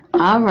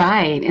All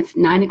right, it's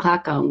 9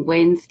 o'clock on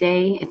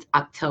Wednesday. It's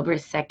October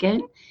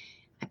 2nd.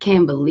 I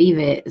can't believe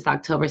it. It's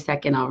October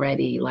 2nd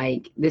already.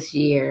 Like this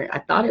year, I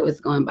thought it was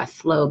going by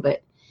slow,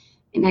 but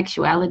in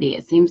actuality,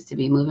 it seems to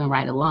be moving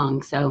right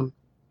along. So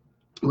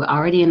we're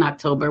already in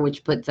October,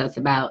 which puts us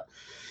about,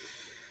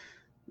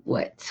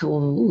 what,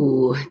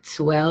 12,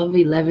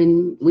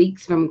 11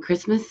 weeks from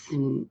Christmas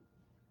and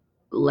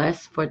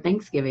less for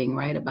Thanksgiving,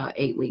 right? About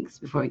 8 weeks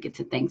before we get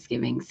to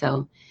Thanksgiving.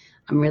 So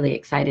I'm really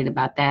excited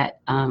about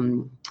that.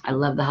 I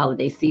love the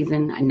holiday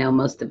season. I know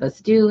most of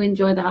us do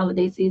enjoy the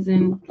holiday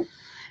season.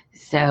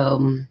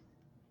 So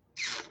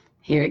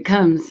here it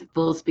comes,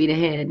 full speed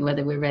ahead,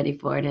 whether we're ready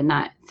for it or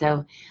not.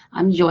 So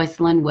I'm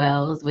Joycelyn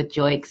Wells with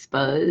Joy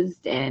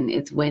Exposed, and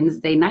it's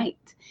Wednesday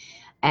night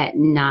at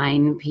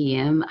 9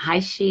 p.m. Hi,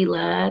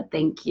 Sheila.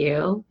 Thank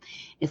you.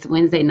 It's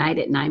Wednesday night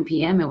at 9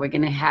 p.m., and we're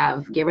going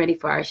to get ready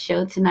for our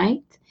show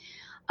tonight.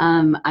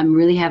 I'm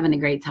really having a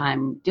great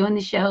time doing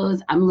the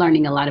shows. I'm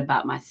learning a lot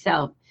about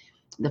myself.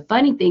 The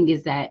funny thing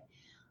is that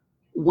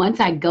once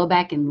I go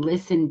back and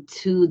listen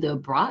to the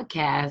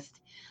broadcast,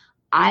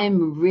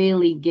 I'm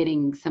really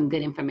getting some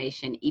good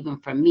information, even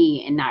from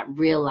me, and not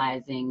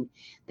realizing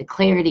the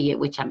clarity at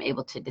which I'm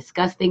able to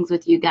discuss things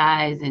with you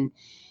guys and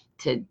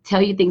to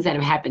tell you things that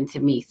have happened to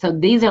me. So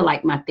these are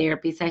like my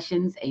therapy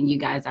sessions, and you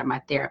guys are my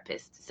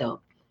therapist.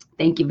 So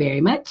thank you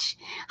very much.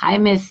 Hi,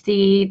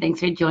 Misty. Thanks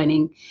for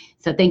joining.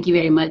 So thank you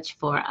very much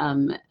for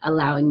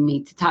allowing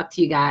me to talk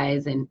to you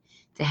guys and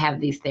to have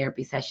these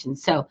therapy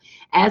sessions. So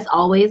as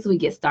always, we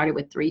get started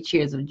with 3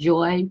 cheers of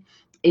joy.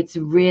 It's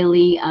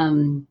really,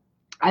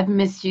 I've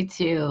missed you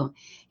too.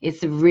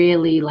 It's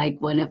really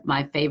like one of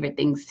my favorite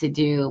things to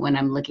do when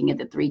I'm looking at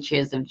the 3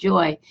 cheers of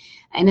joy.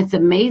 And it's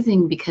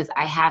amazing because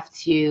I have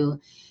to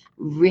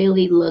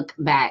really look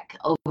back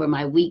over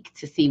my week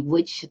to see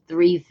which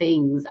 3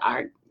 things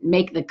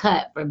make the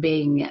cut for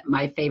being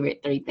my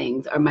favorite 3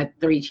 things or my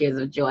 3 cheers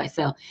of joy.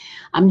 So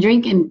I'm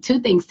drinking 2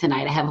 things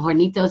tonight. I have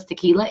Hornitos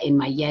tequila in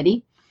my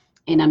Yeti,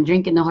 and I'm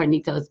drinking the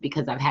Hornitos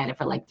because I've had it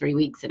for like 3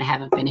 weeks and I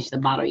haven't finished the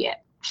bottle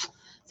yet.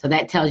 So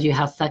that tells you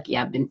how sucky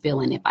I've been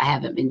feeling if I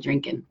haven't been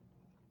drinking.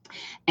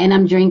 And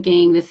I'm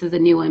drinking, this is a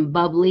new one,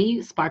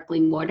 bubbly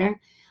sparkling water. And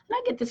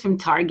I get this from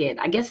Target.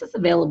 I guess it's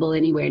available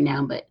anywhere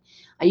now, but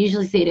I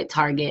usually see it at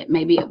Target,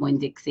 maybe at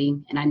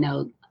Winn-Dixie. And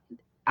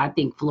I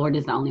think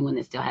Florida's the only one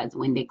that still has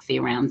Winn-Dixie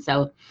around.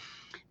 So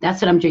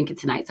that's what I'm drinking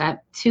tonight. So I have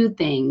 2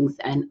 things.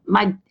 And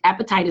my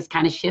appetite is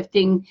kind of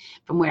shifting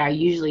from where I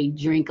usually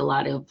drink a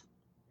lot of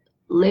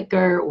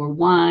liquor or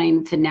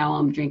wine to now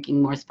I'm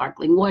drinking more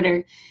sparkling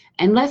water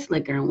and less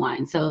liquor and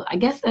wine. So I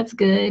guess that's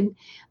good.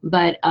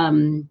 But,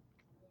 I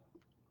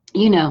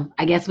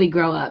guess we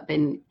grow up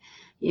and,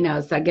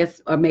 so I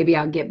guess, or maybe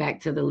I'll get back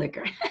to the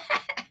liquor.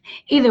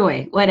 Either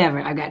way, whatever.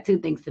 I got 2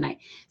 things tonight.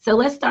 So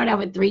let's start out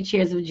with 3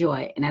 cheers of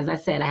joy. And as I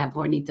said, I have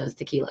Hornitos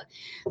tequila.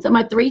 So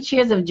my 3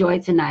 cheers of joy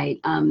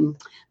tonight.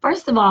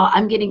 First of all,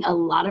 I'm getting a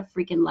lot of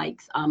freaking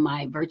likes on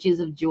my Virtues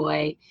of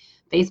Joy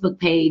Facebook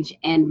page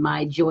and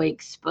my Joy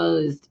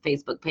Exposed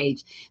Facebook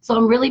page. So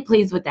I'm really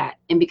pleased with that.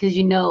 And because,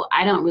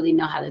 I don't really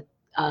know how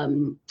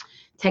the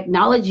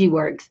technology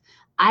works.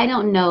 I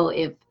don't know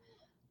if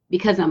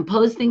because I'm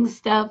posting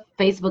stuff,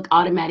 Facebook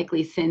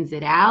automatically sends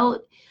it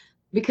out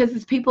because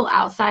it's people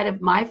outside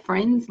of my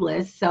friends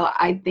list. So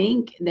I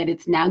think that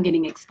it's now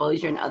getting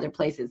exposure in other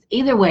places.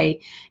 Either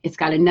way, it's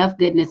got enough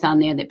goodness on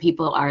there that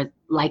people are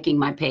liking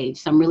my page.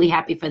 So I'm really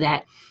happy for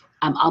that.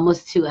 I'm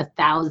almost to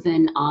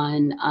 1,000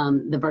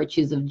 on the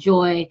Virtues of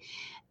Joy,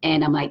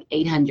 and I'm like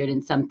 800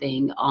 and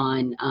something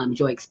on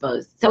Joy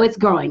Exposed. So it's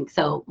growing.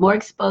 So more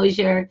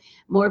exposure,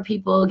 more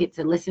people get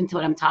to listen to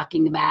what I'm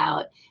talking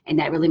about, and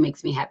that really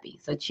makes me happy.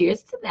 So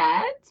cheers to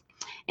that.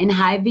 And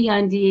hi,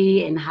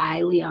 Biondi, and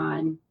hi,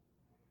 Leon.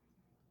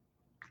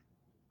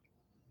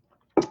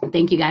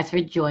 Thank you guys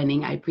for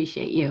joining. I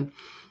appreciate you.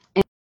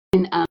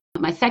 And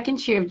my second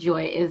cheer of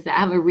joy is that I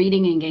have a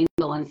reading in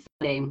Gainesville on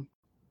Sunday.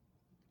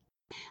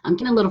 I'm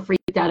getting a little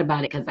freaked out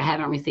about it because I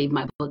haven't received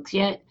my books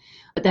yet,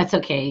 but that's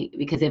okay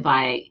because if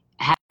I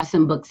have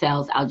some book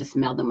sales, I'll just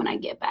mail them when I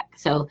get back.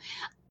 So,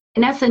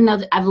 and that's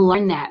I've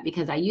learned that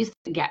because I used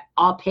to get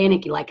all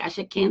panicky, like I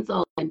should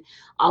cancel and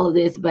all of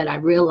this, but I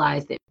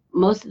realized that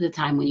most of the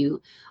time when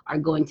you are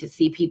going to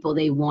see people,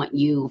 they want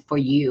you for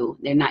you.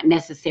 They're not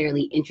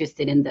necessarily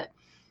interested in the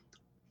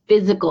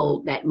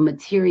physical, that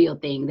material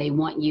thing. They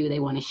want you, they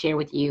want to share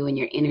with you and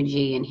your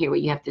energy and hear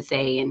what you have to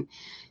say and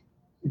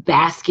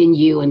bask in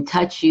you and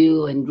touch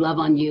you and love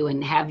on you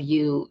and have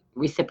you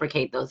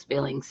reciprocate those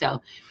feelings.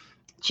 So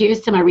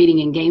cheers to my reading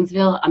in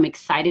Gainesville. I'm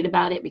excited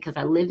about it because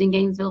I lived in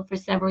Gainesville for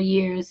several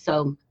years.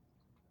 So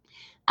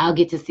I'll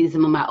get to see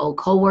some of my old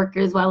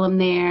coworkers while I'm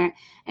there.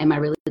 And my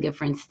really good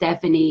friend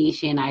Stephanie,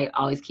 she and I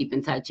always keep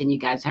in touch, and you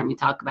guys heard me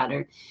talk about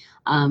her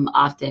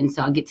often.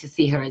 So I'll get to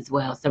see her as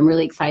well. So I'm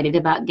really excited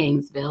about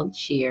Gainesville.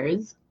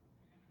 Cheers.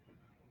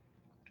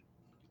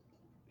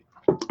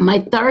 My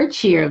third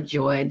cheer of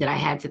joy that I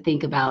had to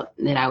think about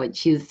that I would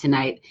choose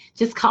tonight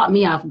just caught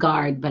me off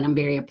guard, but I'm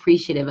very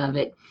appreciative of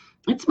it.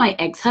 It's my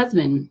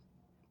ex-husband.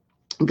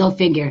 Go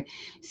figure.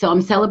 So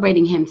I'm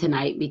celebrating him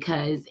tonight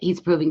because he's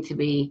proving to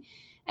be,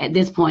 at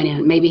this point,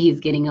 and maybe he's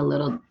getting a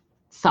little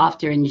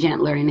softer and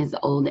gentler in his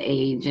old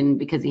age and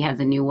because he has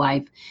a new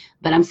wife.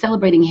 But I'm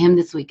celebrating him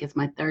this week as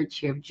my third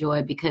cheer of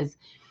joy because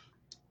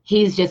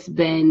he's just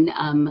been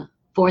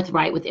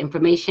forthright with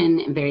information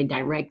and very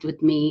direct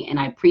with me, and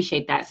I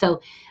appreciate that.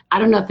 So I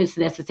don't know if it's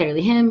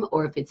necessarily him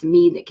or if it's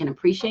me that can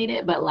appreciate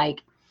it, but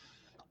like,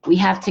 we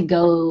have to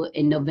go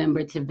in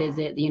November to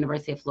visit the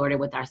University of Florida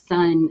with our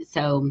son.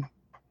 So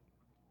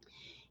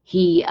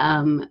he,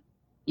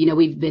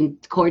 we've been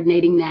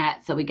coordinating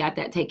that. So we got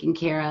that taken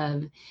care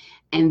of.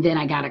 And then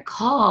I got a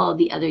call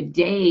the other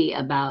day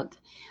about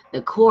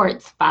the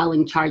courts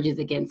filing charges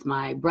against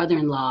my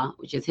brother-in-law,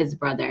 which is his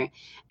brother.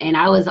 And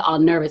I was all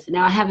nervous.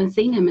 Now, I haven't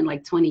seen him in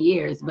like 20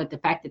 years, but the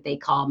fact that they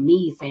called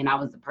me saying I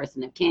was the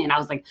person of kin, I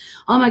was like,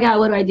 oh my God,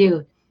 what do I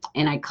do?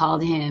 And I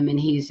called him and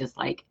he's just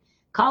like,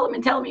 call him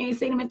and tell him you ain't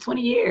seen him in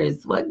 20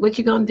 years. What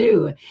you gonna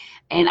do?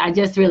 And I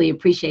just really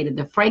appreciated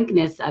the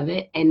frankness of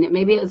it. And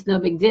maybe it was no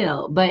big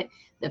deal, but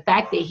the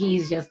fact that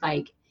he's just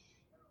like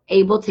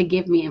able to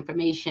give me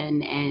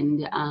information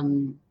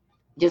and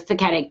just to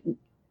kind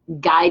of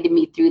guide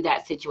me through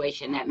that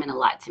situation, that meant a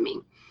lot to me.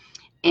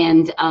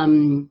 And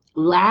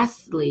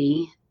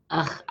lastly,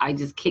 I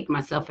just kicked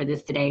myself for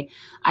this today.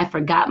 I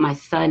forgot my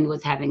son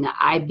was having an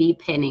IB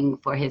pinning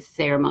for his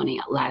ceremony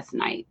last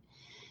night.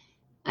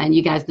 And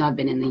you guys know I've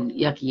been in the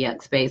yucky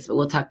yuck space, but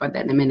we'll talk about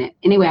that in a minute.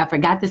 Anyway, I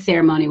forgot the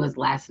ceremony was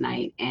last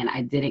night and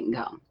I didn't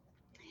go.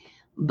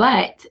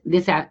 But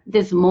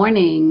this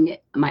morning,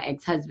 my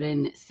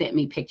ex-husband sent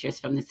me pictures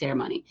from the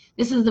ceremony.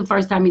 This is the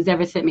first time he's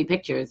ever sent me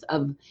pictures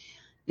of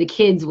the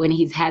kids when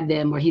he's had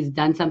them or he's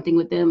done something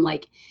with them,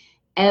 like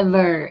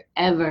ever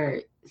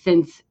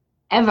since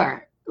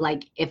ever.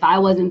 Like if I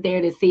wasn't there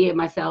to see it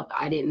myself,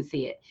 I didn't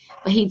see it.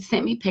 But he'd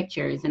sent me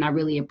pictures and I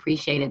really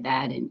appreciated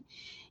that.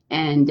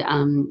 And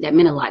that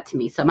meant a lot to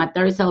me. So my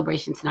third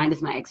celebration tonight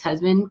is my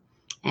ex-husband,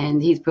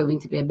 and he's proving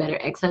to be a better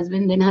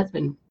ex-husband than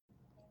husband.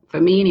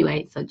 For me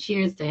anyway, so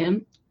cheers to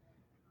him.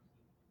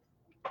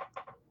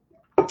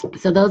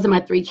 So those are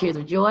my 3 cheers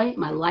of joy.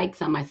 My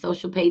likes on my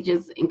social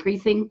pages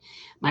increasing,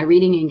 my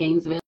reading in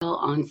Gainesville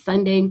on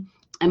Sunday,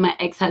 and my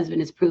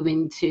ex-husband is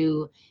proving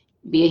to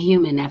be a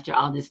human after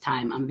all this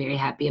time. I'm very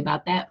happy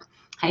about that.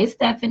 Hi,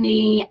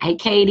 Stephanie. Hi,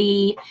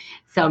 Katie.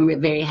 So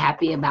I'm very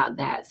happy about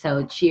that.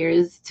 So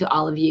cheers to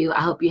all of you.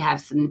 I hope you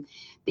have some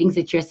things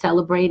that you're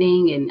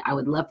celebrating, and I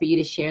would love for you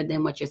to share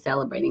them, what you're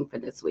celebrating for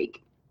this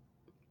week.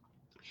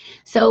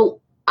 So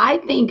I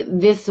think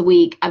this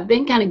week I've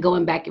been kind of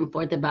going back and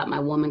forth about my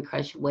Woman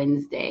Crush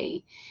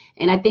Wednesday.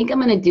 And I think I'm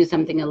going to do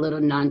something a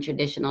little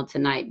non-traditional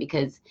tonight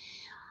because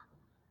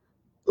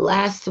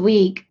last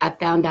week I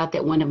found out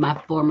that one of my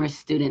former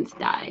students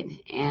died.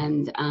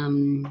 And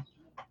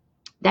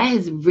that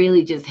has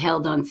really just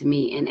held on to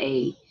me in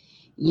a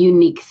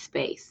unique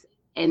space.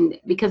 And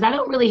because I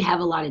don't really have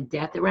a lot of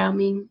death around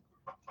me,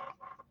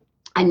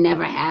 I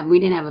never have. We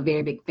didn't have a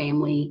very big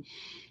family.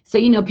 So,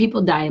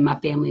 people die in my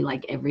family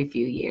like every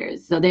few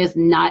years. So there's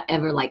not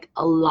ever like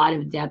a lot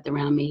of death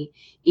around me,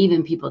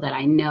 even people that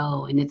I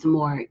know. And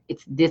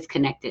it's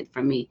disconnected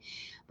from me.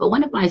 But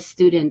one of my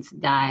students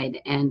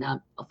died, and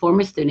a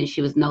former student,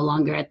 she was no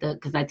longer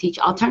because I teach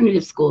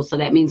alternative school. So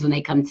that means when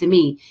they come to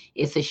me,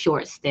 it's a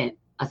short stint,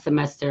 a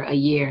semester, a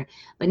year,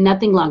 but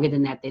nothing longer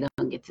than that. They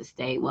don't get to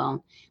stay.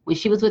 Well, when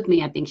she was with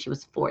me, I think she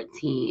was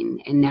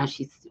 14, and now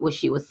she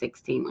was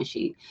 16 when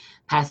she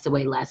passed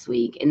away last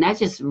week. And that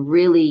just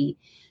really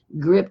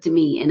gripped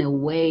me in a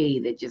way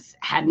that just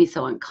had me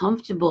so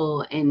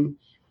uncomfortable and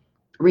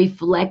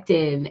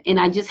reflective. And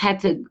I just had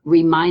to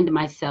remind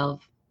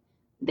myself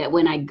that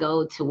when I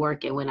go to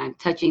work and when I'm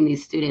touching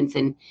these students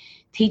and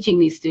teaching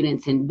these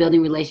students and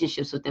building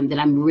relationships with them, that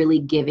I'm really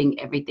giving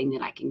everything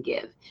that I can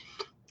give.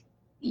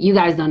 You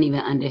guys don't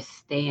even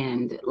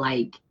understand.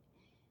 Like,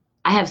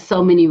 I have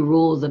so many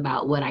rules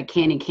about what I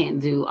can and can't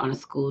do on a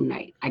school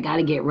night. I got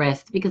to get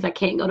rest because I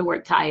can't go to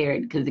work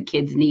tired because the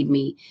kids need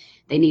me.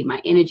 They need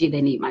my energy.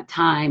 They need my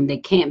time. They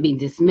can't be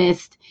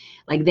dismissed.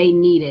 Like, they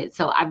need it.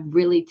 So I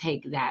really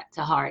take that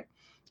to heart.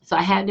 So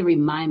I had to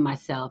remind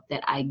myself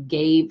that I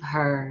gave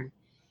her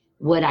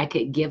what I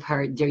could give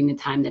her during the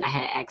time that I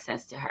had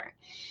access to her.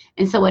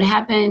 And so what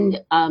happened,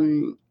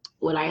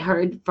 what I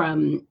heard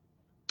from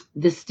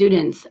the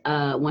students,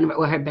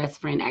 her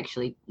best friend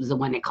actually was the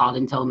one that called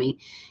and told me,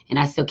 and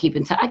I still keep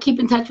in touch. I keep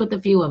in touch with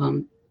a few of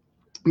them,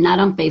 not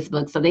on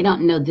Facebook, so they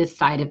don't know this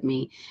side of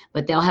me,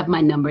 but they'll have my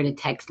number to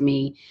text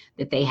me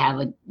that they have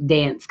a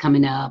dance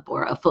coming up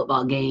or a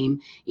football game,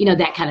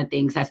 that kind of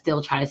things. I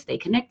still try to stay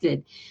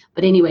connected.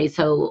 But anyway,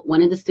 so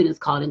one of the students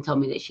called and told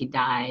me that she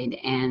died,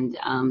 and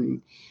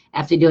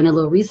after doing a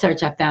little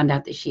research, I found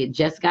out that she had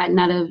just gotten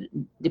out of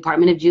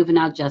Department of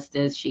Juvenile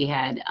Justice. She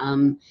had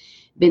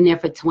been there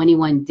for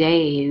 21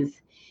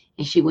 days,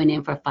 and she went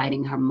in for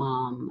fighting her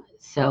mom.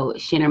 So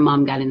she and her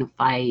mom got in a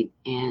fight,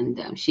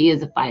 and she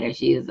is a fighter.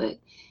 She is a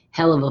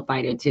hell of a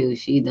fighter too.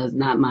 She does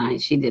not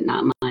mind. She did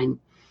not mind.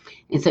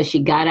 And so she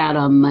got out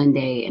on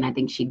Monday, and I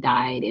think she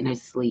died in her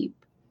sleep.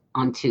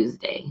 on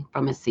Tuesday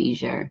from a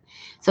seizure.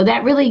 So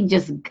that really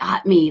just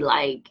got me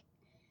like,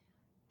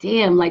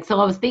 damn, like, so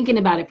I was thinking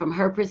about it from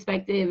her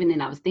perspective, and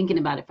then I was thinking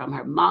about it from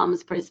her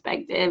mom's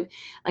perspective.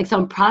 Like, so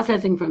I'm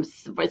processing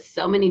for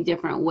so many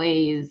different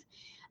ways.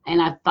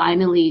 And I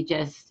finally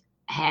just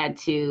had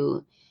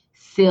to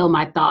seal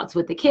my thoughts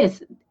with a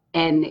kiss.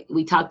 And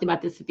we talked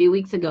about this a few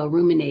weeks ago,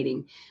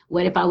 ruminating.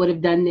 What if I would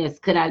have done this?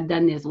 Could I have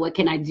done this? What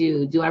can I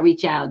do? Do I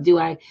reach out?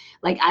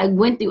 I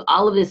went through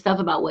all of this stuff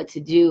about what to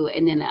do.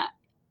 And then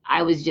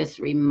I was just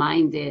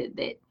reminded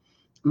that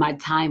my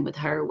time with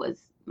her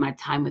was my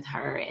time with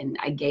her, and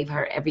I gave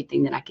her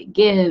everything that I could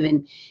give,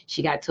 and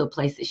she got to a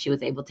place that she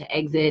was able to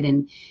exit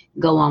and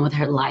go on with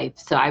her life.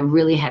 So I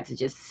really had to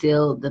just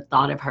seal the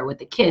thought of her with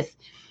a kiss.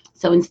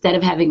 So instead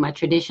of having my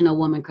traditional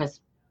Woman Crush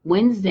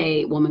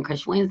Wednesday,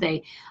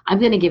 I'm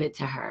going to give it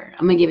to her.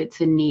 I'm going to give it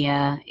to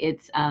Nia.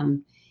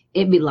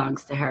 It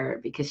belongs to her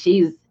because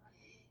she's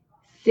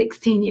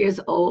 16 years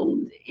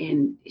old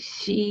and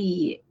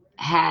she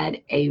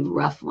had a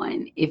rough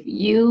one.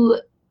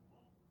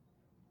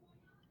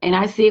 And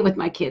I see it with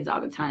my kids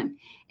all the time,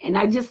 and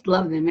I just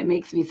love them. It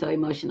makes me so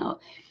emotional.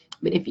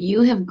 But if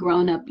you have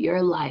grown up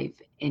your life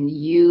and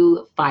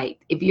you fight,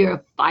 if you're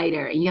a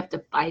fighter and you have to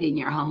fight in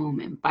your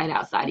home and fight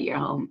outside of your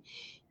home,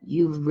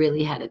 you've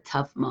really had a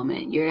tough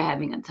moment. You're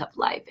having a tough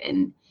life.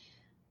 And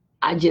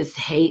I just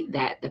hate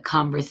that the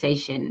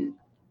conversation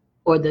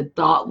or the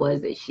thought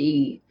was that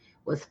she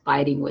was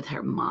fighting with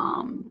her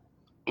mom.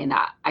 And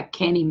I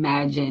can't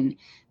imagine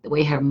the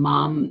way her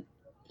mom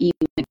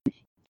even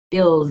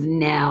feels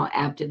now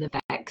after the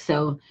fact.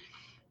 So,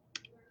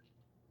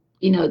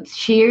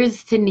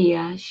 cheers to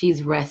Nia.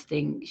 She's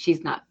resting.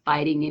 She's not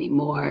fighting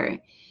anymore.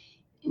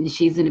 And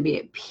she's going to be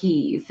at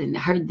peace. And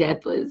her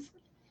death was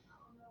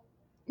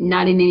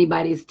not in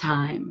anybody's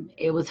time.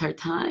 It was her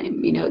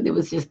time. It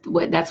was just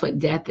that's what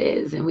death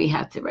is. And we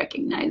have to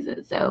recognize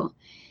it. So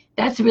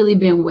that's really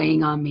been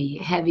weighing on me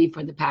heavy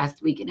for the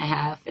past week and a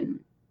half. And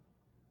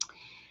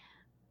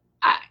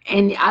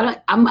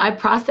I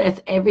process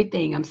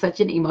everything. I'm such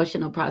an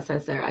emotional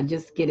processor. I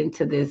just get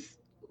into this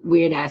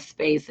weird ass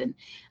space, and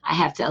I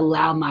have to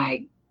allow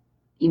my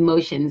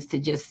emotions to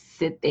just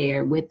sit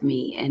there with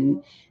me.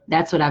 And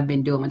that's what I've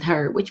been doing with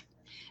her, which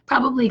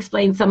probably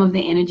explains some of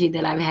the energy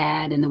that I've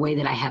had and the way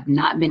that I have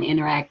not been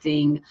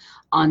interacting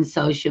on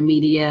social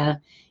media.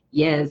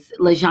 Yes,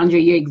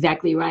 LaShandra, you're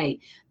exactly right.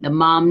 The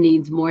mom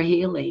needs more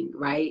healing,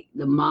 right?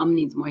 The mom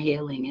needs more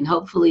healing. And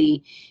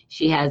hopefully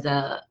she has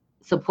a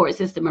support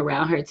system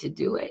around her to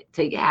do it,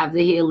 to have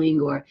the healing.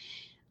 Or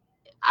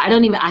I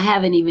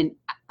haven't even,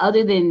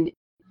 other than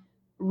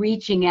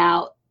reaching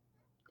out,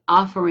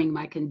 offering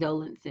my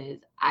condolences,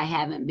 I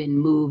haven't been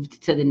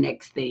moved to the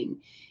next thing.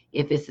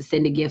 If it's to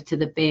send a gift to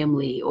the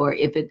family, or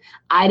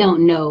I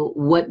don't know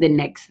what the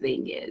next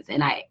thing is.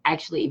 And I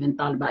actually even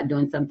thought about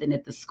doing something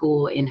at the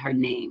school in her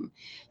name.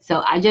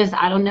 So I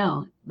don't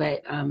know,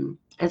 but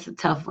it's a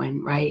tough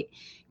one, right?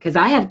 Because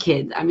I have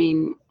kids. I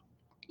mean,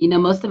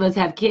 most of us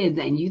have kids,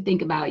 and you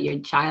think about your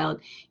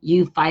child,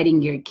 you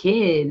fighting your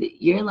kid,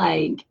 you're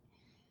like,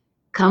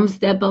 come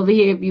step over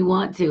here if you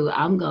want to.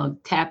 I'm going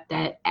to tap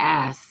that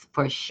ass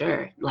for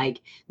sure. Like,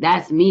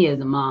 that's me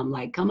as a mom.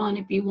 Like, come on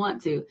if you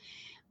want to.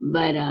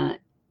 But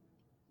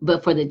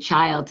for the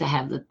child to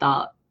have the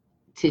thought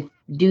to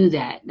do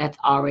that, that's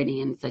already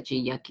in such a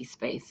yucky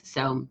space.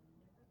 So,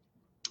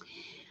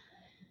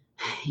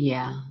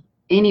 yeah.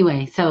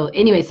 Anyway, so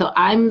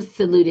I'm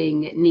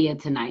saluting Nia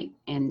tonight,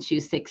 and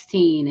she's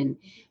 16, and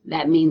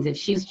that means if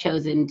she's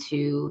chosen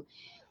to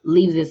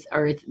leave this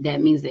earth, that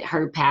means that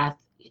her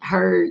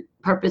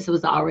purpose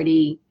was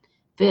already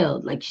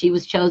filled. Like, she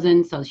was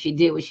chosen, so she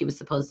did what she was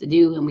supposed to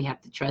do, and we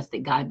have to trust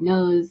that God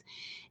knows,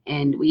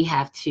 and we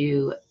have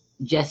to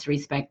just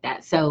respect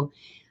that. So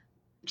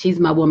she's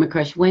my Woman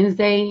Crush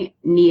Wednesday.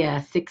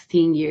 Nia,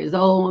 16 years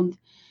old,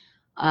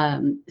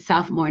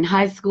 sophomore in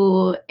high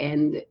school,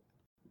 and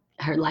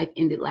her life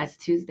ended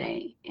last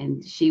Tuesday,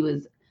 and she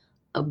was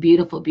a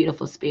beautiful,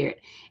 beautiful spirit.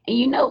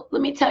 And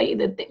let me tell you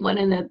that one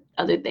of the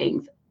other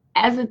things,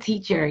 as a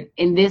teacher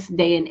in this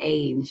day and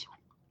age,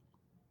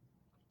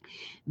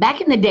 back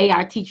in the day,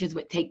 our teachers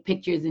would take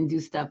pictures and do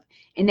stuff,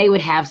 and they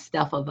would have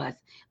stuff of us.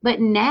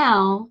 But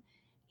now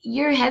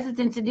you're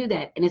hesitant to do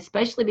that. And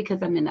especially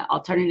because I'm in an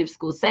alternative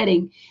school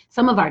setting,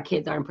 some of our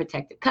kids are in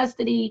protective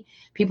custody.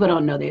 People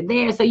don't know they're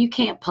there. So you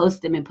can't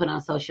post them and put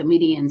on social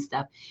media and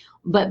stuff.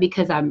 But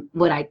because I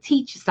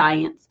teach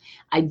science,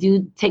 I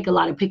do take a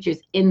lot of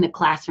pictures in the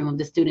classroom of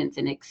the students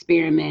and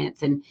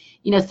experiments. And,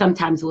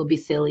 sometimes we'll be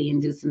silly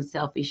and do some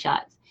selfie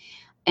shots.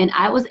 And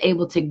I was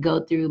able to go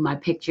through my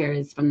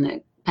pictures from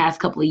the past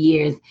couple of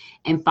years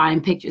and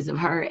find pictures of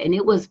her. And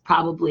it was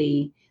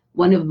probably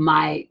one of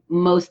my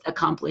most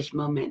accomplished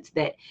moments,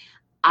 that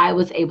I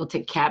was able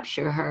to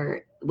capture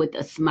her with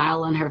a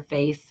smile on her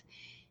face.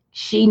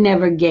 I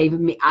never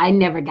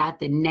got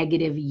the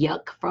negative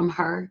yuck from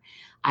her.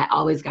 I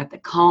always got the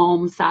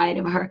calm side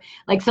of her.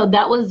 Like, so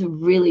that was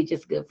really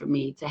just good for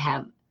me to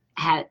have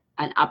had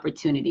an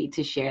opportunity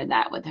to share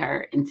that with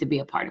her and to be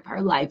a part of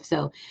her life.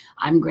 So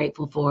I'm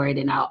grateful for it,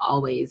 and I'll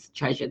always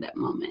treasure that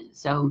moment.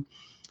 So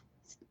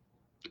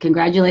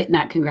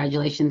not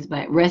congratulations,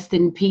 but rest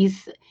in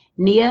peace,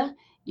 Nia.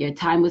 Your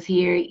time was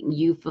here.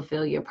 You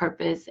fulfill your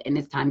purpose, and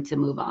it's time to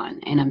move on.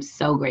 And I'm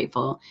so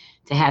grateful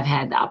to have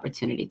had the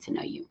opportunity to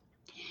know you.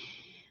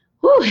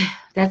 Whew,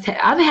 I've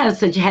had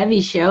such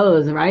heavy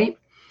shows, right?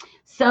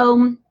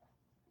 So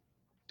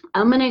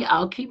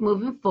I'll keep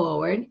moving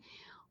forward.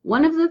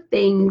 One of the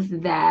things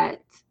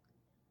that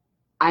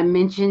I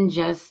mentioned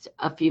just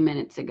a few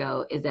minutes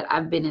ago is that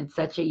I've been in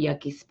such a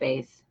yucky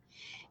space.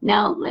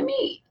 Now,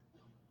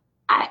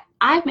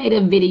 I made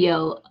a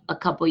video a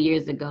couple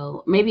years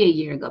ago, maybe a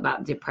year ago,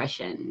 about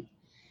depression.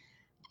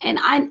 And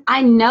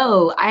I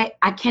know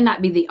I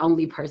cannot be the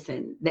only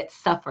person that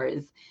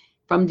suffers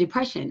from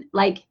depression.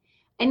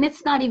 And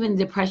it's not even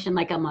depression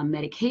like I'm on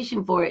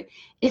medication for it.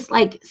 It's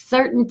like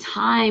certain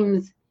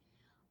times,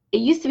 it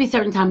used to be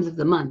certain times of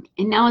the month,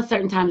 and now it's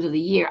certain times of the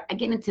year, I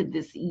get into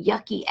this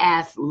yucky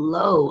ass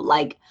low.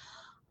 Like,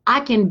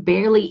 I can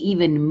barely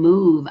even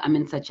move. I'm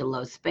in such a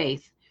low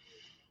space.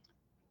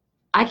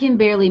 I can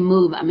barely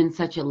move. I'm in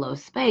such a low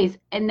space.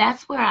 And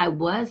that's where I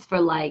was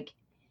for like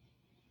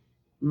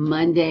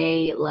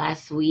Monday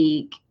last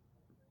week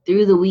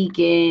through the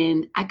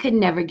weekend. I could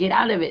never get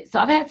out of it. So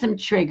I've had some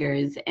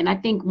triggers. And I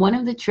think one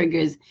of the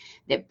triggers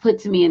that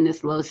puts me in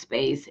this low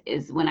space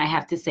is when I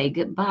have to say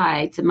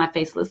goodbye to my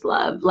faceless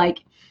love.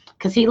 Like,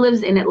 because he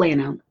lives in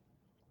Atlanta.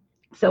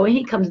 So when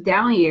he comes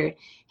down here,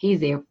 he's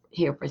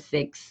here for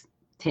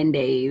 6-10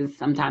 days,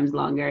 sometimes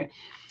longer.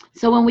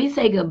 So when we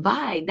say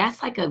goodbye,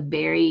 that's like a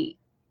very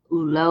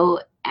low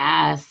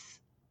ass,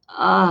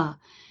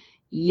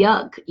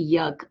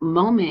 yuck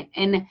moment.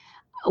 And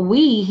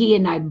he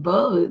and I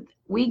both,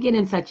 we get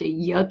in such a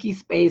yucky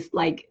space,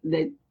 like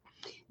the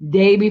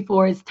day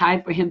before it's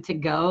time for him to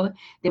go,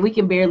 that we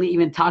can barely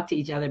even talk to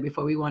each other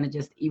before we want to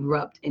just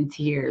erupt in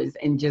tears.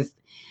 And just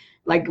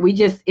like,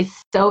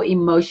 it's so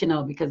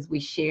emotional because we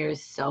share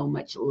so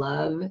much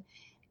love.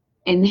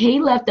 And he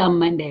left on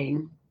Monday.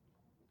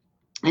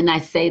 And I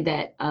say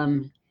that,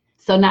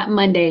 so not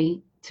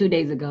Monday 2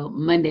 days ago,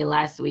 Monday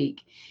last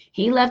week.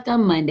 He left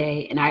on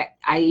Monday, and I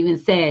even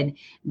said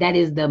that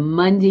was the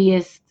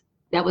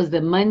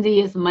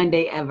mundiest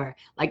Monday ever.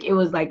 Like, it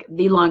was like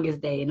the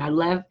longest day.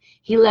 And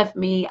he left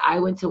me, I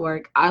went to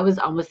work. I was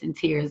almost in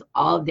tears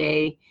all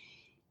day.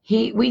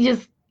 He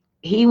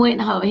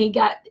went home. He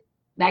got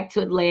back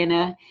to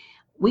Atlanta.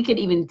 We could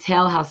even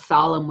tell how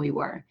solemn we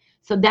were.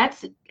 So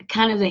that's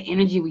kind of the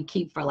energy we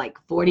keep for like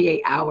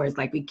 48 hours.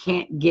 Like, we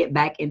can't get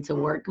back into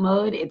work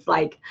mode. It's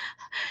like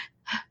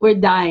we're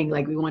dying.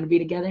 Like, we want to be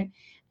together.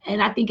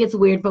 And I think it's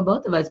weird for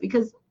both of us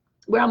because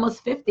we're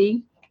almost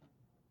 50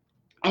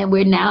 and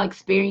we're now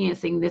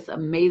experiencing this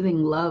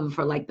amazing love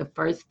for like the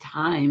first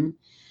time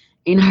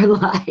in our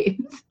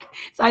lives.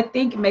 So I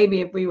think maybe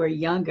if we were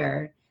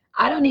younger,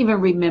 I don't even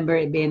remember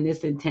it being this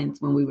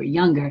intense when we were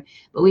younger,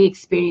 but we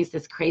experienced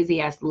this crazy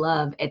ass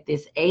love at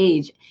this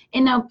age.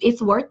 And now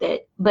it's worth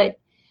it. But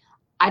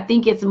I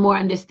think it's more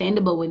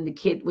understandable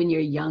when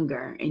you're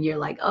younger and you're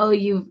like, oh,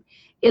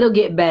 it'll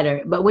get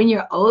better. But when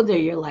you're older,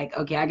 you're like,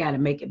 okay, I got to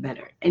make it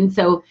better. And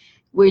so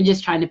we're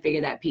just trying to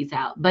figure that piece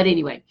out. But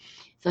anyway,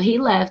 so he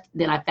left.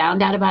 Then I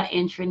found out about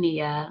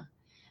Nia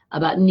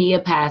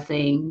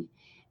passing.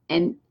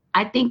 And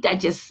I think that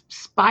just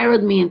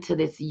spiraled me into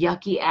this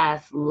yucky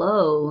ass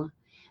low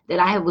that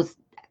I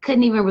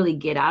couldn't even really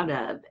get out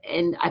of.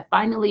 And I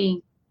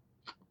finally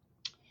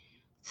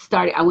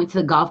I went to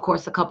the golf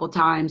course a couple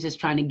times, just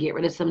trying to get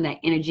rid of some of that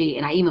energy.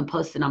 And I even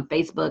posted on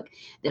Facebook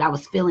that I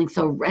was feeling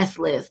so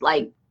restless.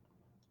 Like,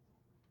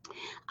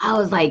 I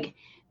was like,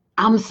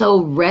 I'm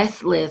so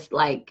restless.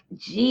 Like,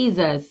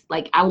 Jesus,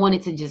 like, I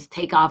wanted to just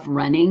take off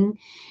running.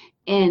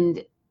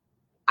 And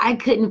I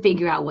couldn't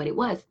figure out what it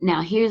was.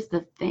 Now, here's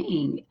the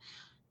thing.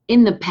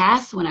 In the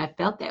past, when I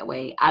felt that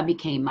way, I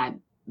became my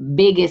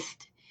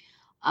biggest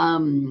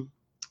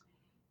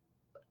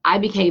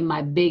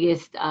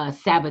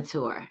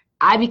saboteur.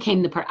 I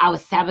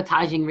was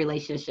sabotaging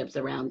relationships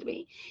around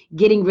me,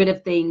 getting rid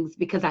of things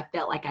because I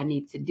felt like I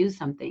need to do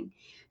something.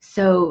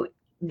 So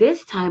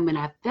this time when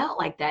I felt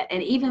like that,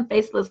 and even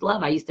faceless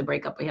love, I used to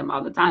break up with him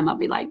all the time. I'll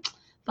be like,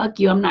 fuck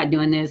you, I'm not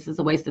doing this. It's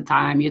a waste of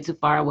time. You're too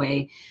far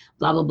away,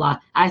 blah, blah, blah.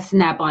 I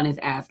snap on his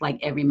ass like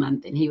every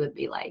month, and he would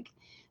be like,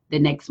 the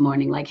next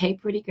morning, like, hey,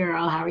 pretty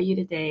girl, how are you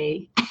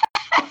today?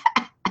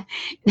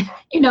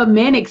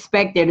 Men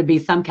expect there to be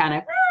some kind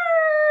of,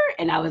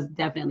 and I was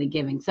definitely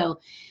giving. So,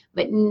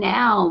 but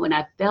now when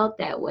I felt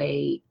that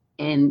way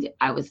and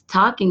I was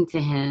talking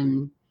to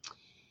him,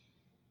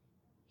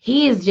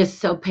 he is just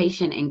so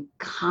patient and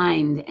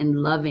kind and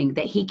loving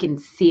that he can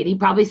see it. He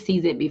probably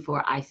sees it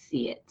before I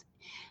see it,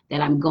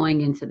 that I'm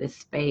going into this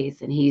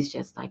space. And he's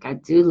just like, I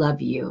do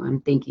love you. I'm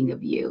thinking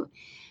of you.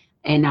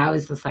 And I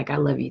was just like, I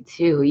love you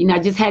too. I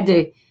just had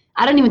to,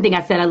 I don't even think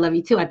I said I love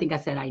you too. I think I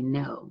said I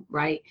know,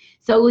 right?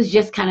 So it was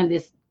just kind of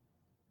this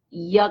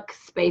yuck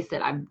space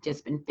that I've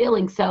just been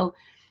feeling. So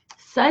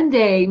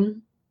Sunday,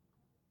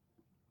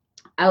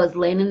 I was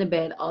laying in the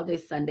bed all day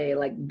Sunday,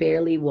 like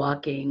barely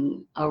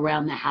walking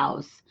around the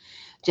house.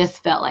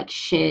 Just felt like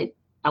shit.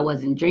 I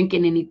wasn't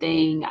drinking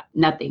anything,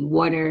 nothing,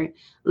 water,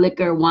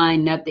 liquor,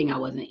 wine, nothing. I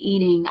wasn't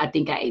eating. I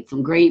think I ate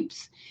some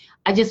grapes.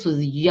 I just was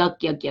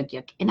yuck, yuck, yuck,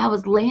 yuck. And I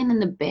was laying in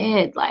the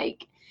bed,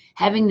 like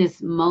having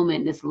this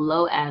moment, this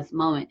low ass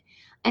moment.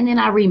 And then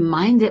I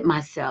reminded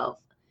myself,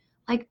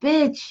 like,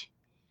 bitch,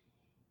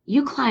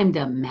 you climbed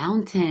a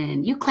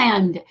mountain. You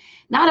climbed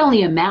not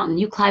only a mountain,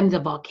 you climbed a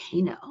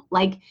volcano.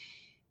 Like,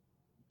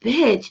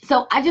 bitch.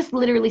 So I just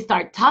literally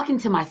start talking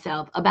to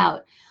myself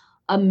about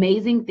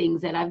amazing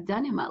things that I've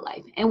done in my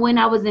life. And when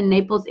I was in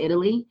Naples,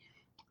 Italy,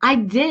 I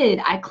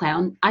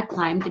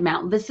climbed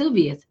Mount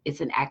Vesuvius.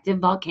 It's an active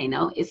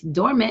volcano. It's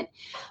dormant,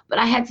 but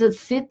I had to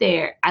sit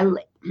there. I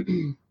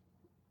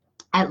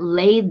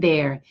laid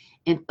there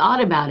and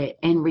thought about it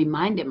and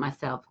reminded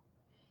myself,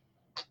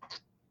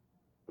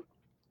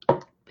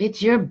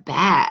 bitch, you're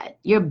bad.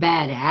 You're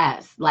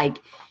badass. Like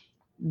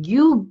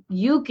you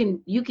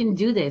can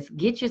do this.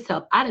 Get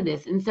yourself out of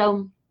this. And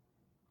so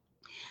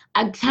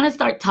I kind of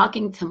start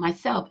talking to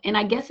myself, and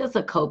I guess it's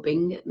a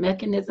coping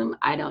mechanism.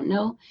 I don't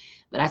know,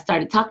 but I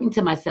started talking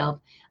to myself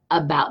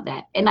about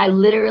that. And I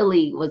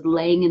literally was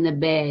laying in the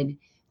bed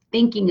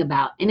thinking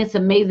about, and it's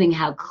amazing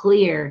how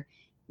clear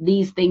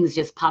these things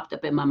just popped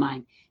up in my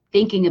mind,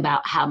 thinking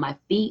about how my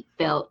feet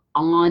felt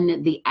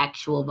on the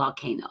actual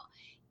volcano,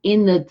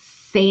 in the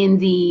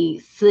sandy,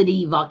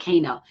 sooty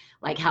volcano,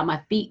 like how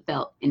my feet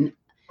felt and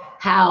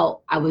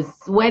how I was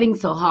sweating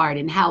so hard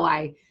and how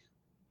I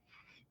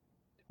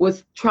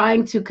was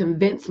trying to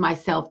convince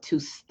myself to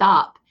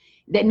stop.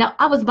 That now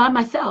I was by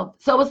myself.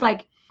 So it was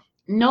like,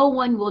 no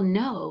one will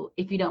know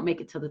if you don't make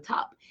it to the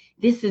top.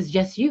 This is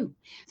just you.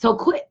 So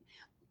quit.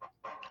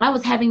 I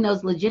was having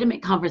those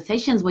legitimate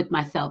conversations with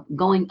myself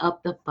going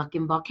up the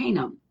fucking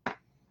volcano.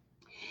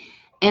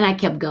 And I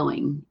kept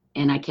going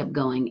and I kept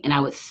going and I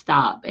would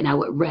stop and I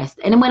would rest.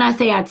 And when I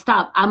say I'd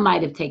stop, I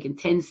might have taken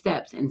 10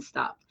 steps and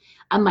stopped.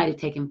 I might have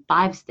taken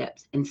 5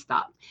 steps and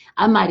stopped.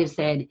 I might have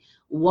said,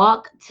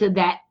 walk to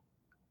that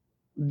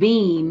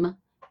beam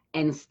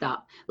and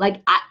stop.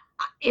 Like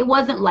it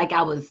wasn't like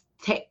I was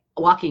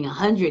walking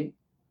 100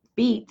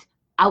 feet.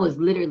 I was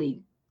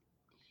literally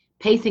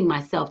pacing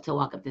myself to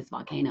walk up this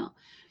volcano.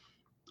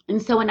 And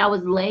so when I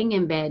was laying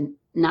in bed,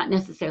 not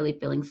necessarily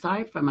feeling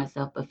sorry for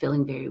myself, but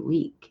feeling very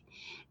weak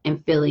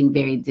and feeling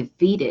very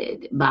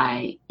defeated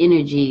by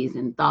energies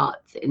and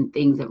thoughts and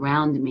things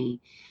around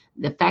me,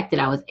 the fact that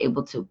I was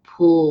able to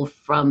pull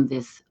from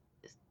this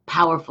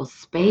powerful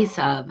space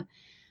of,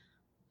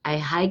 I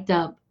hiked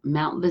up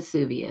Mount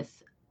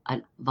Vesuvius,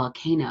 a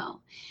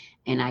volcano,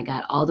 and I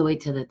got all the way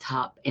to the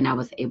top and I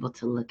was able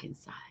to look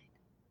inside.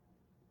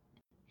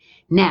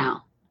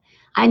 Now,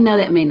 I know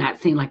that may not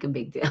seem like a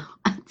big deal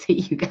to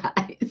you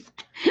guys,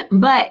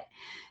 but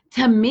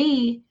to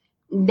me,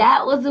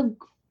 that was a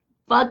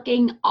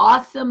fucking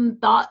awesome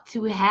thought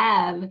to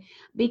have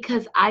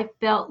because I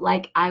felt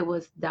like I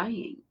was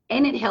dying.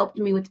 And it helped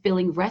me with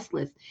feeling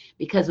restless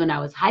because when I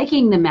was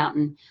hiking the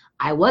mountain,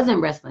 I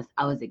wasn't restless.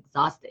 I was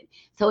exhausted.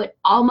 So it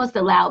almost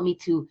allowed me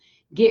to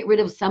get rid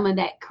of some of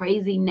that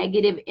crazy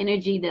negative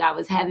energy that I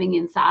was having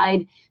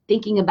inside,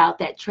 thinking about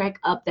that trek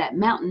up that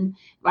mountain,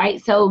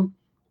 right? So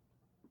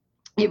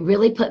it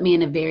really put me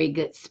in a very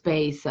good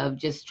space of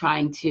just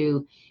trying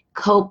to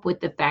cope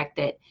with the fact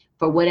that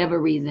for whatever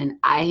reason,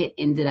 I had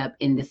ended up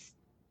in this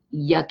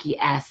yucky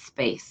ass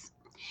space.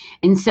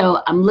 And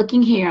so I'm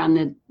looking here on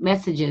the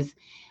messages.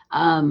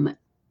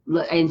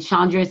 And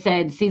Chandra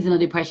said seasonal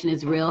depression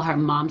is real. Her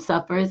mom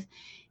suffers.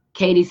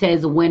 Katie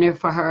says winter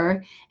for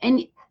her.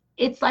 And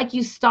it's like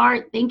you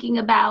start thinking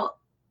about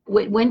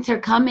with winter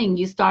coming,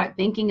 you start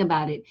thinking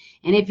about it.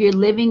 And if you're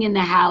living in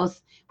the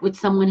house with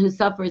someone who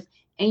suffers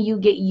and you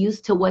get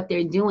used to what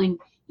they're doing,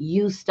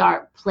 you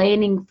start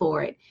planning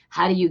for it.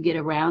 How do you get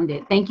around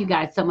it? Thank you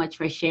guys so much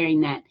for sharing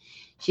that.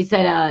 She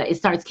said it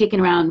starts kicking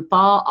around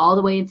fall all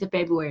the way into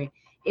February.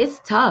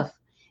 It's tough.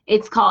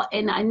 It's called,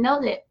 and I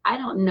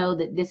don't know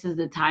that this is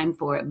the time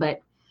for it, but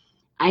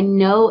I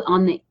know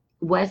on the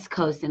West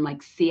Coast in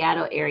like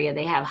Seattle area,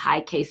 they have high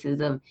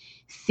cases of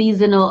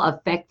seasonal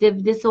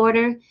affective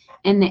disorder,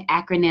 and the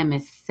acronym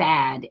is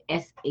SAD,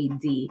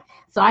 S-A-D.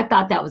 So I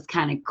thought that was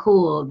kind of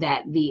cool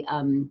that the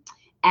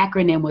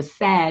acronym was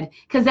SAD,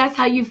 because that's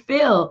how you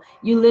feel.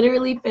 You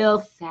literally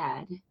feel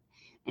sad,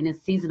 and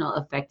it's seasonal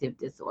affective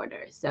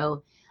disorder.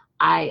 So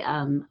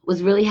I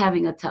was really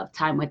having a tough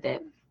time with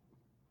it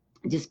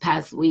just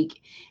past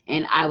week,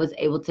 and I was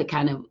able to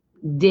kind of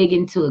dig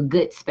into a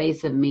good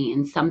space of me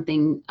and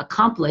something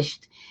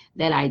accomplished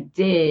that I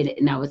did,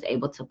 and I was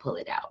able to pull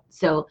it out.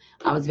 So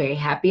I was very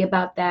happy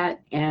about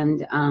that,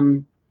 and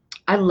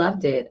I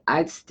loved it.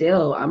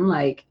 I'm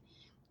like,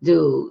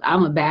 dude,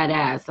 I'm a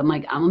badass. I'm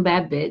like, I'm a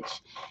bad bitch.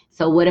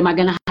 So what am I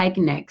going to hike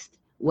next?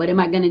 What am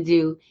I going to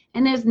do?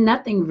 And there's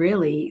nothing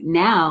really.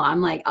 Now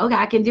I'm like, okay,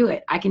 I can do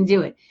it. I can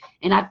do it.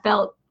 And I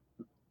felt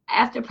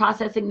after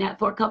processing that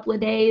for a couple of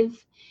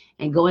days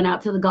and going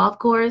out to the golf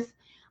course,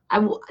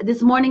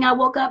 This morning I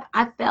woke up,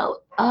 I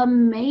felt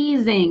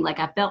amazing. Like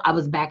I felt I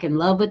was back in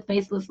love with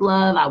Faceless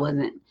Love. I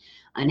wasn't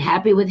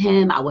unhappy with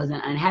him. I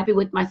wasn't unhappy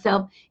with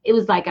myself. It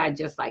was like I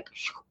just like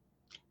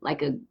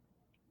a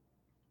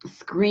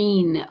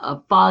screen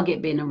of fog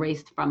had been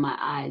erased from my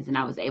eyes and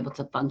I was able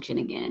to function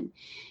again.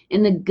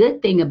 And the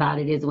good thing about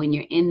it is when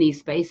you're in these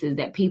spaces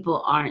that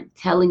people aren't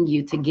telling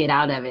you to get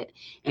out of it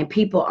and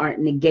people aren't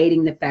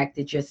negating the fact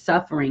that you're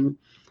suffering.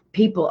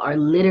 People are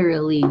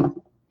literally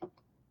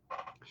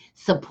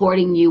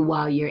supporting you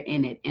while you're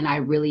in it. And I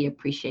really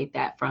appreciate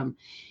that from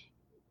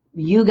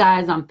you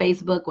guys on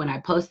Facebook. When I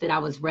posted I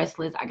was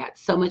restless, I got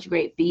so much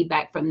great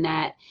feedback from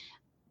that.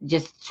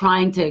 Just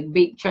trying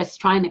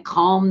to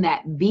calm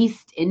that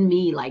beast in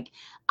me. Like,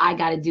 I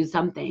got to do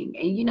something.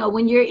 And, you know,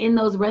 when you're in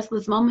those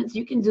restless moments,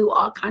 you can do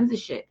all kinds of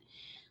shit.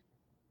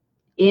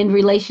 In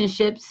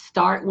relationships,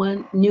 start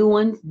new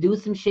ones, do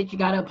some shit you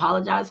got to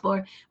apologize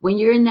for. When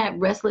you're in that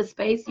restless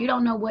space, you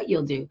don't know what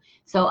you'll do.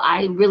 So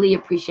I really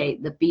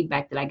appreciate the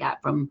feedback that I got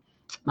from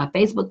my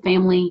Facebook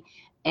family.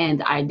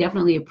 And I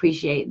definitely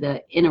appreciate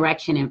the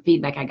interaction and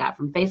feedback I got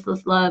from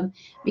Faceless Love,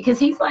 because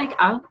he's like,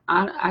 I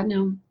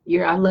know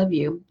I love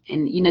you.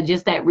 And, you know,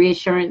 just that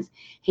reassurance.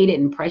 He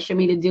didn't pressure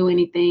me to do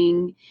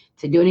anything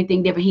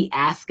different. He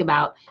asked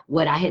about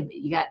what I had.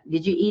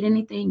 Did you eat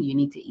anything? You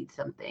need to eat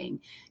something.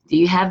 Do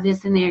you have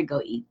this in there?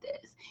 Go eat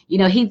this. You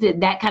know, he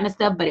did that kind of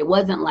stuff, but it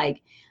wasn't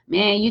like,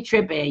 man, you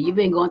tripping. You've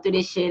been going through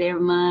this shit every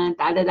month.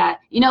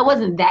 You know, it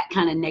wasn't that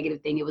kind of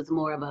negative thing. It was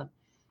more of a,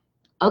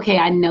 okay,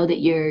 I know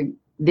that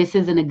this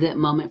isn't a good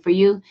moment for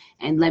you,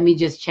 and let me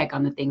just check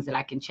on the things that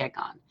I can check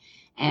on.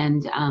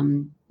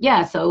 And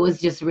yeah, so it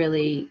was just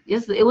really,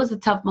 it was a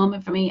tough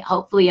moment for me.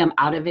 Hopefully I'm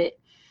out of it.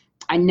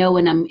 I know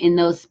when I'm in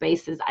those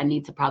spaces, I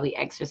need to probably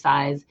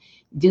exercise,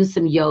 do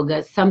some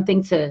yoga,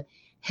 something to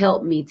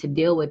help me to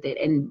deal with it.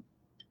 And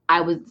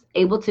I was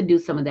able to do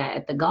some of that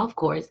at the golf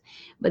course,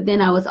 but then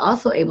I was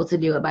also able to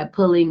do it by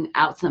pulling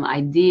out some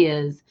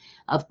ideas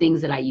of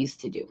things that I used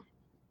to do,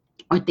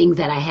 or things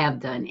that I have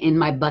done in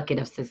my bucket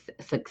of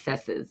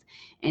successes.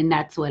 And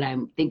that's what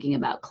I'm thinking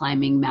about.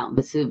 Climbing Mount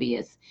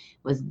Vesuvius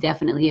was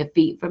definitely a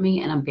feat for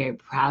me, and I'm very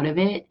proud of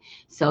it.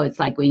 So it's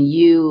like when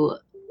you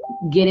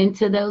get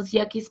into those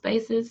yucky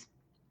spaces,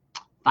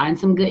 find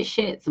some good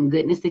shit, some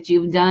goodness that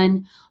you've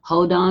done,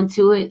 hold on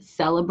to it,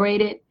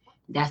 celebrate it.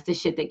 That's the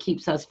shit that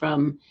keeps us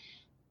from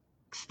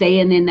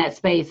staying in that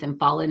space and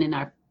falling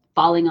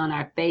on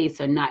our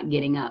face or not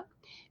getting up.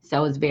 So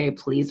I was very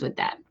pleased with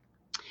that.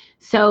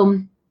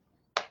 So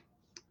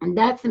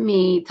that's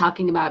me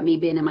talking about me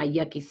being in my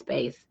yucky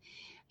space.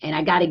 And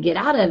I got to get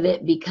out of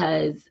it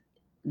because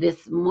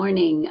this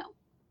morning,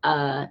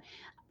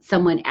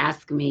 someone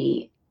asked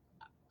me,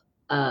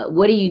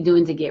 what are you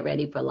doing to get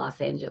ready for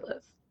Los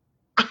Angeles?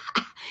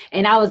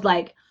 And I was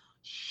like,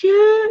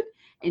 shit.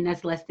 And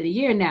that's less than a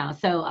year now.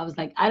 So I was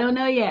like, I don't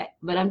know yet,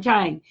 but I'm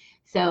trying.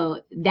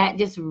 So that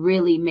just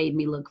really made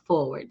me look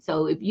forward.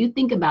 So if you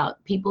think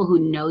about people who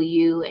know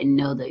you and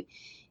know the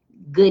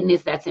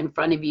goodness that's in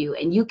front of you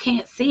and you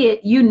can't see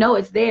it, you know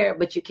it's there,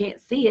 but you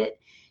can't see it.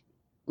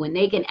 When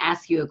they can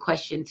ask you a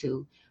question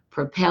to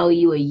propel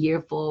you a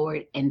year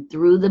forward and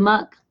through the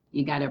muck,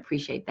 you got to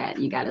appreciate that.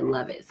 You got to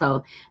love it.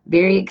 So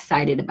very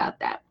excited about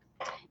that.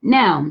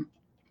 Now,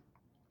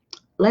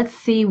 let's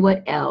see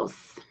what else.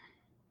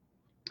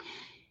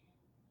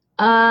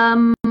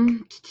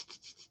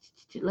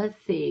 Let's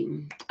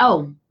see.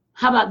 Oh,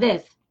 how about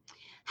this?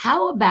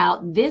 How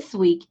about this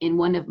week in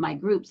one of my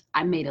groups,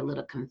 I made a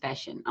little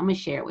confession. I'm going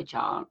to share it with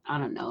y'all. I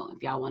don't know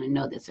if y'all want to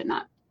know this or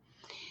not,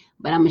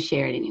 but I'm going to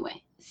share it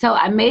anyway. So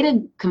I made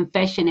a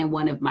confession in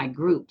one of my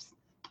groups,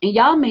 and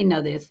y'all may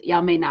know this,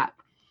 y'all may not,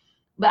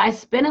 but I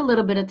spent a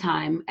little bit of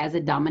time as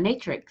a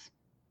dominatrix.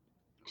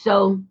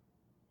 So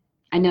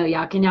I know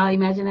y'all, can y'all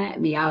imagine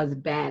that? Me, I was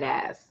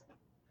badass.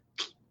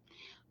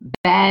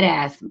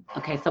 Badass.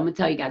 Okay, so I'm going to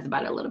tell you guys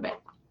about it a little bit.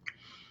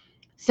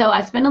 So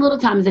I spent a little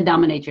time as a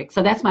dominatrix.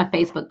 So that's my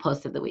Facebook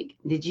post of the week.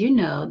 Did you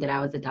know that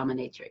I was a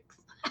dominatrix?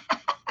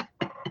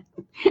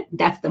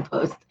 That's the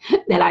post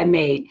that I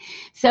made.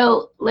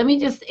 So let me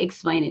just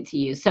explain it to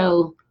you.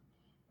 So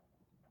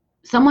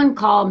someone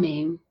called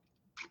me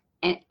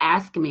and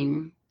asked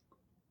me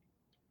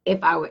if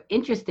I were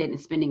interested in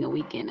spending a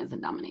weekend as a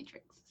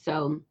dominatrix.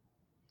 So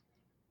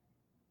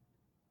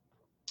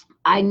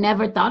I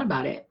never thought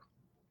about it.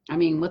 I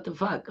mean, what the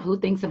fuck? Who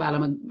thinks about I'm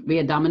gonna be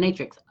a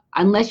dominatrix?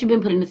 Unless you've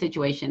been put in a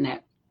situation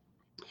that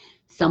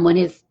someone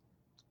has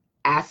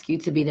asked you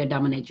to be their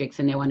dominatrix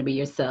and they want to be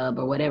your sub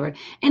or whatever.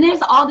 And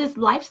there's all this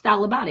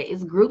lifestyle about it.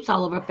 It's groups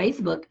all over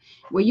Facebook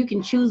where you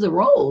can choose a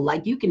role.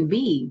 Like you can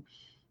be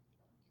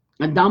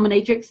a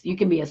dominatrix, you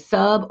can be a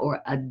sub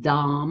or a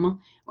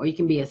dom, or you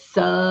can be a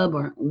sub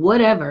or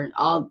whatever,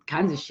 all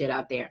kinds of shit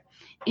out there.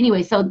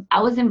 Anyway, so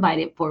I was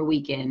invited for a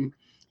weekend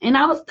and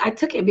I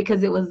took it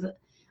because it was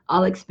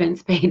all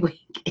expense paid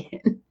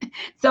weekend.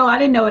 So I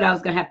didn't know what I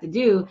was going to have to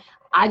do.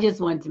 I just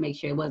wanted to make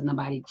sure it wasn't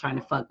nobody trying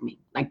to fuck me.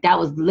 Like that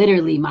was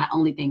literally my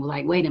only thing.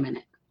 Like, wait a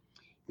minute.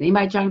 Is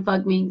anybody trying to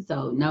fuck me?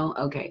 So no?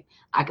 Okay.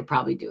 I could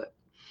probably do it.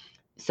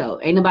 So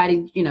ain't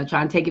nobody,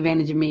 trying to take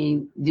advantage of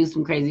me, do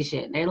some crazy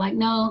shit. They're like,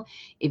 no,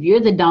 if you're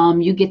the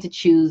dom, you get to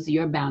choose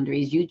your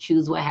boundaries. You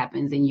choose what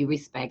happens and you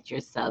respect your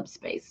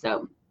subspace.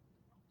 So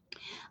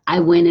I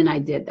went and I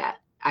did that.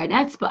 I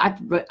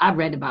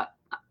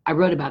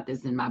wrote about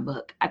this in my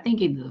book. I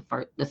think either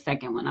the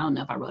second one. I don't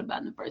know if I wrote about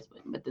it in the first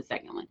one, but the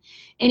second one.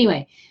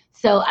 Anyway,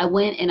 so I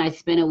went and I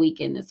spent a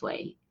weekend this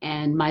way.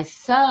 And my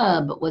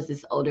sub was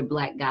this older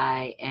black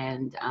guy.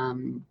 And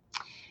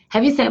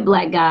have you said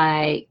black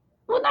guy?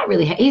 Well, not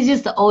really. He's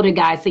just the older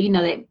guy. So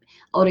that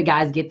older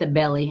guys get the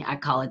belly. I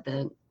call it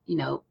the,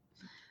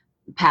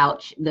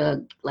 pouch,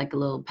 like a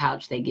little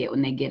pouch they get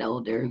when they get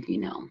older,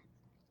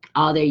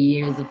 all their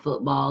years of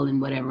football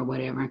and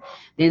whatever.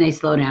 Then they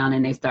slow down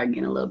and they start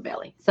getting a little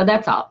belly. So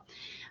that's all.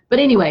 But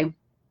anyway,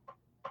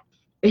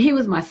 he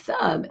was my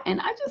sub. And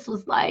I just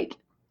was like,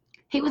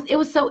 it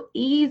was so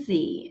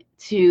easy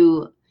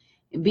to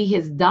be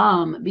his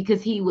dom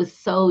because he was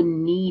so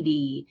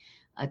needy,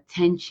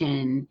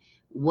 attention,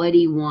 what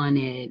he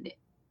wanted,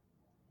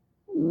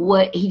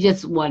 what he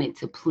just wanted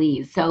to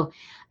please. So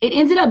it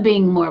ended up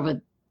being more of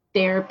a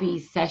therapy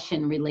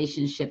session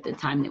relationship, the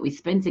time that we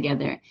spent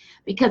together,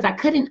 because I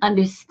couldn't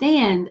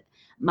understand.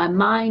 My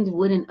mind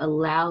wouldn't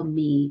allow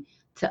me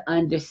to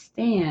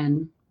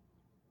understand.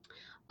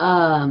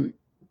 My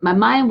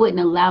mind wouldn't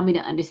allow me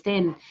to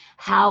understand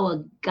how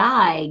a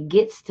guy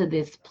gets to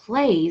this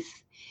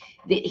place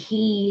that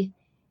he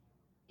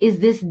is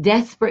this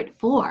desperate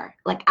for.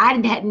 Like I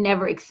had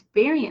never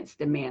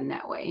experienced a man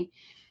that way.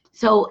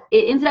 So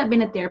it ended up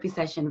being a therapy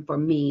session for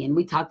me. And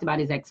we talked about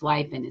his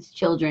ex-wife and his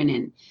children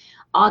and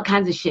all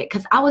kinds of shit,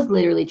 because I was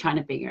literally trying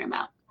to figure him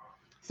out.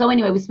 So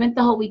anyway, we spent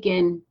the whole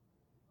weekend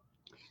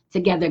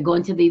together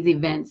going to these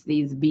events,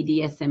 these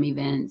BDSM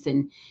events,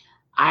 and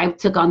I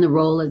took on the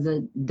role as a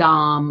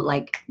dom,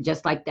 like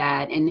just like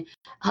that. And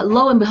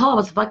lo and behold, I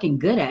was fucking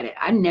good at it.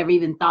 I never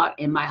even thought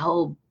in my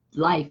whole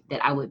life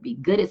that I would be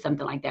good at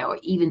something like that, or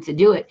even to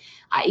do it.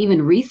 I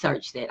even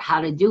researched it,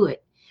 how to do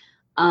it.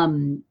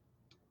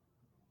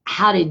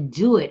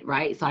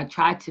 Right? So I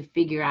tried to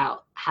figure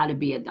out how to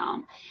be a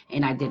dom,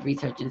 and I did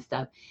research and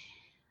stuff.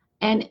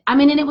 And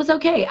and it was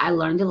okay. I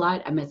learned a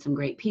lot. I met some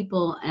great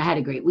people, and I had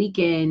a great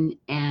weekend.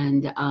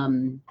 And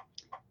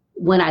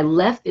when I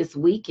left this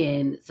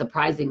weekend,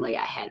 surprisingly,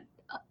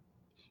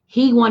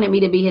 he wanted me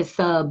to be his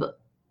sub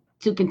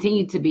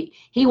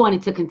he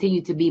wanted to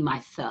continue to be my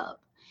sub.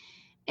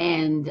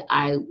 And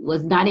I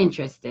was not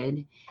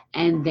interested.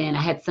 And then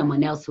I had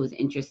someone else who was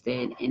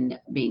interested in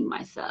being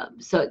my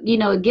sub. So,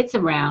 it gets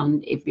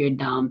around. If you're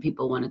dumb,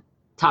 people want to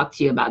talk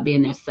to you about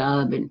being their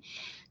sub and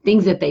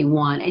things that they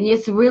want. And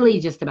it's really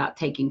just about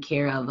taking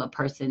care of a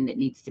person that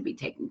needs to be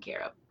taken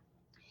care of.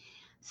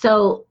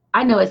 So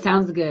I know it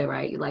sounds good,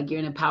 right? Like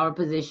you're in a power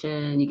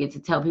position, you get to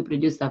tell people to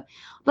do stuff,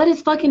 but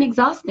it's fucking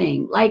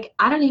exhausting. Like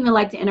I don't even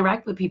like to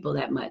interact with people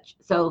that much.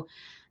 So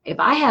if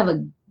I have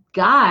a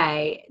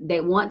guy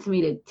that wants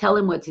me to tell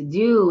him what to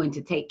do and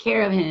to take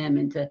care of him,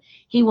 and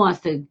he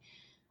wants to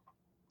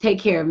take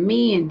care of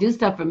me and do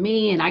stuff for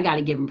me, and I got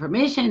to give him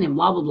permission and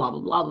blah, blah, blah, blah,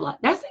 blah, blah.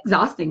 That's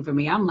exhausting for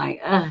me. I'm like,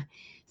 ugh.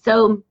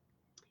 So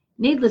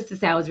needless to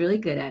say, I was really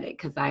good at it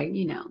because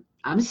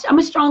I'm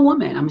a strong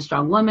woman. I'm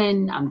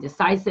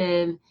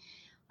decisive.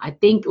 I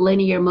think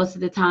linear most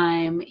of the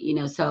time,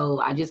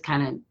 so I just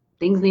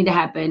things need to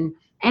happen,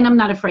 and I'm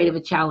not afraid of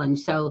a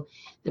challenge. So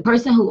the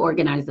person who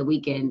organized the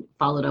weekend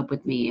followed up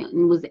with me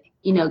and was,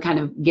 kind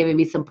of giving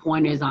me some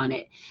pointers on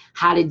it,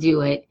 how to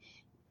do it,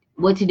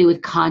 what to do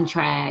with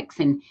contracts.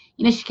 And,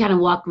 she kind of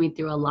walked me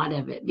through a lot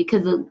of it,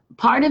 because a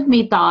part of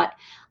me thought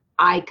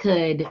I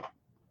could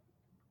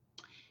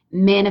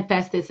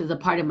manifest this as a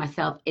part of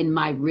myself in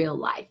my real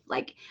life.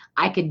 Like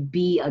I could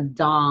be a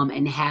dom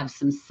and have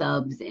some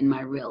subs in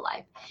my real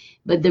life.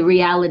 But the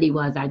reality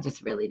was I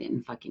just really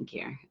didn't fucking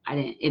care.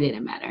 It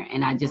didn't matter.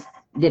 And I just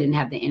didn't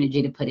have the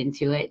energy to put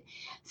into it.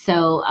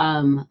 So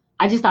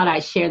I just thought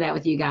I'd share that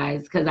with you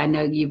guys, because I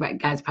know you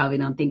guys probably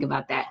don't think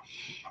about that.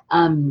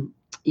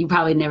 You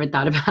probably never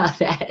thought about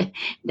that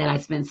I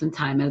spent some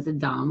time as a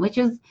dom,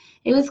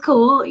 it was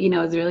cool. It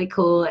was really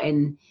cool.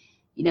 And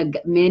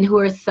men who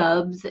are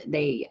subs,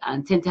 they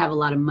tend to have a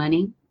lot of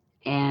money,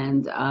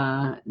 and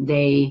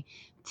they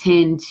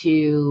tend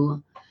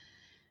to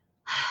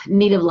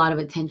need a lot of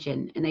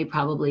attention, and they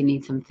probably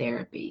need some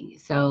therapy.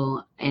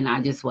 So, and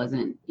I just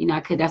wasn't,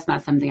 that's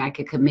not something I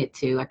could commit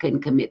to. I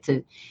couldn't commit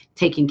to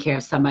taking care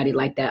of somebody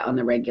like that on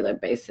a regular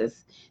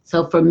basis.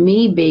 So for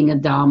me, being a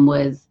dom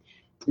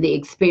the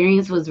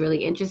experience was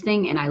really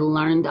interesting, and I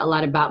learned a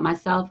lot about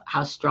myself,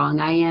 how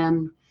strong I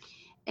am,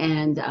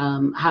 and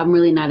how I'm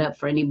really not up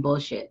for any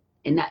bullshit.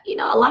 And that,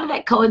 a lot of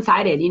that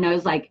coincided,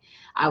 it's like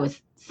I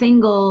was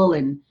single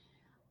and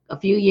a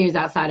few years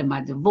outside of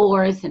my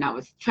divorce, and I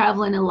was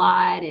traveling a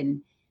lot,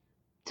 and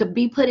to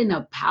be put in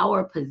a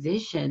power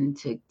position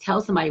to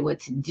tell somebody what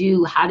to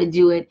do, how to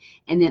do it,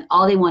 and then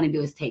all they want to do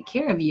is take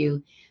care of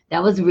you.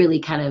 That was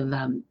really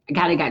I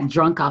got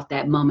drunk off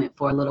that moment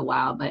for a little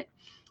while. But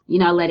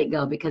I let it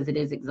go because it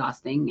is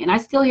exhausting. And I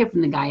still hear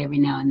from the guy every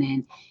now and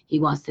then. He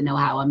wants to know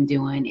how I'm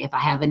doing, if I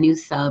have a new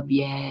sub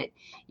yet,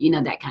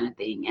 that kind of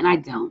thing. And I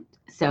don't.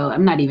 So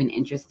I'm not even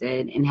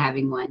interested in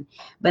having one.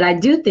 But I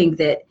do think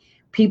that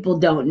people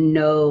don't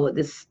know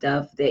the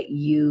stuff that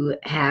you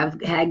have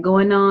had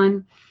going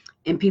on,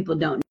 and people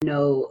don't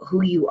know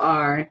who you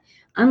are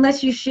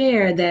unless you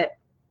share that,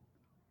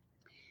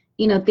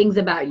 things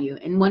about you.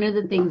 And one of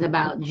the things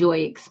about Joy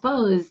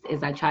Exposed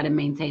is I try to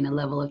maintain a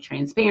level of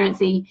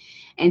transparency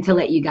and to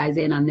let you guys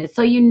in on this.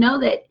 So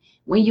that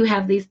when you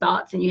have these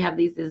thoughts and you have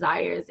these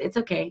desires, it's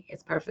okay.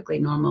 It's perfectly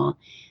normal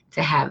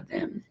to have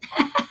them.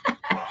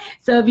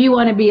 So if you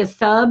want to be a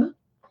sub,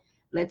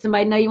 let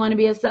somebody know you want to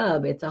be a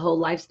sub. It's a whole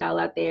lifestyle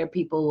out there.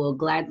 People will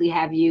gladly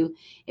have you.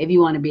 If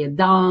you want to be a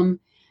dom,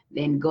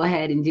 then go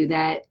ahead and do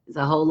that. It's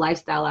a whole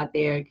lifestyle out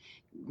there.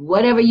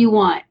 Whatever you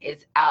want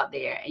is out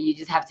there, and you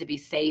just have to be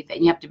safe and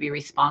you have to be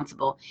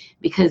responsible,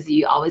 because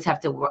you always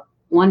have to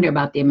wonder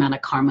about the amount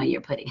of karma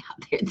you're putting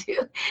out there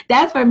too.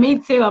 That's for me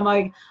too. I'm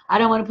like, I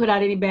don't want to put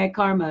out any bad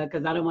karma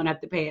because I don't want to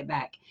have to pay it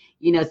back.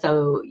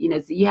 So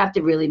you have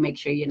to really make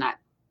sure you're not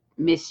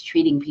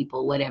mistreating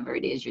people, whatever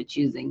it is you're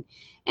choosing,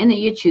 and that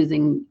you're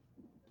choosing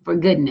for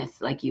goodness,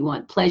 like you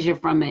want pleasure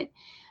from it.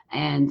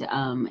 And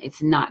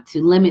it's not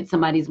to limit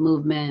somebody's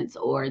movements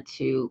or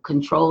to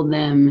control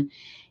them.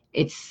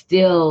 It's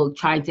still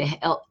trying to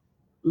help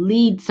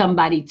lead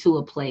somebody to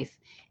a place.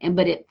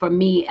 But for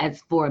me,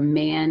 as for a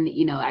man,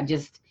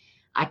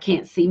 I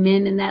can't see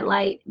men in that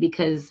light,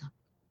 because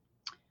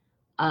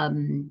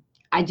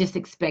I just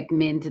expect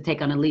men to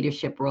take on a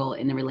leadership role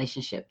in the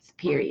relationships,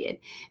 period.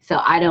 So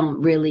I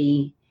don't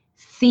really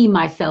see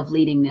myself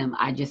leading them.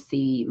 I just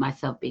see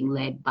myself being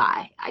led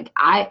by.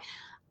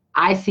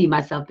 I see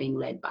myself being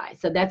led by.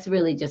 So that's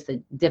really just a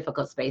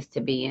difficult space to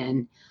be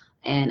in.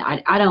 And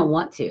I don't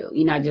want to,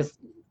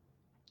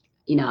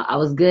 I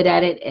was good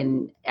at it.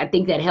 And I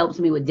think that helps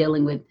me with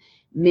dealing with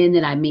men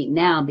that I meet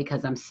now,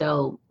 because I'm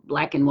so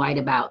black and white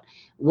about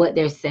what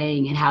they're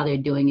saying and how they're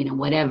doing it and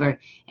whatever.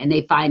 And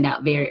they find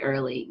out very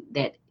early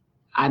that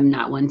I'm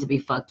not one to be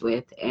fucked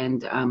with.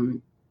 And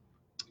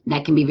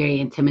that can be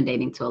very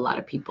intimidating to a lot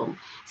of people.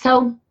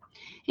 So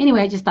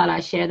anyway, I just thought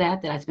I'd share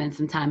that I spent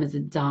some time as a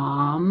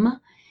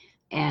dom.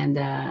 And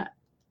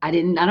I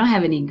don't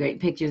have any great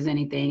pictures or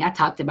anything. I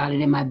talked about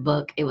it in my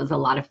book. It was a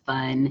lot of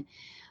fun.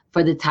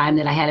 For the time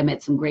that I had, I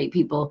met some great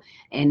people,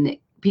 and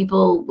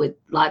people with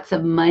lots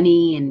of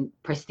money and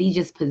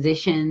prestigious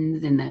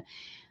positions, and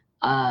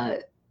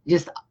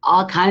just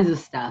all kinds of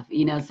stuff,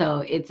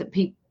 So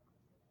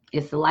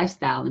it's a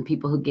lifestyle, and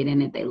people who get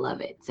in it, they love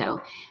it. So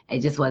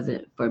it just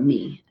wasn't for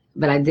me,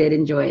 but I did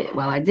enjoy it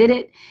while I did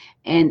it,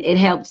 and it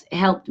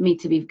helped me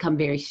to become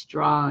very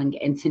strong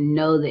and to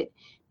know that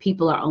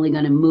people are only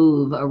going to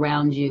move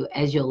around you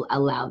as you'll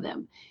allow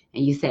them.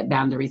 And you set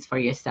boundaries for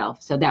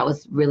yourself. So that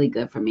was really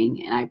good for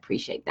me. And I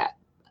appreciate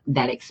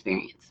that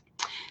experience.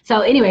 So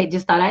anyway,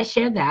 just thought I'd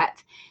share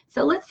that.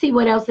 So let's see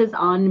what else is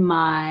on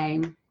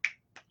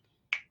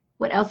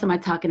what else am I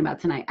talking about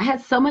tonight? I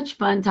had so much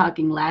fun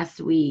talking last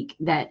week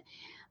that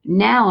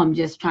now I'm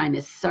just trying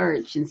to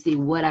search and see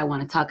what I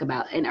want to talk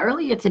about. And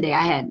earlier today,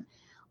 I had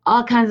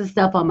all kinds of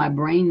stuff on my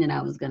brain that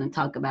I was going to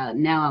talk about.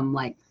 Now I'm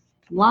like,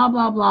 blah,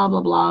 blah, blah,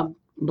 blah, blah,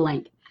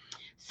 blank.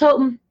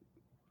 So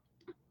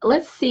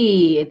let's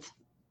see.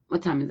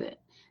 What time is it?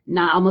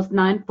 Almost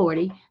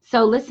 9:40.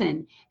 So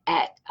listen,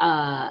 at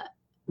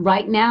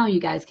right now, you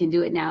guys can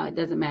do it now. It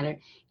doesn't matter.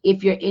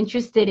 If you're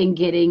interested in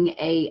getting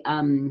a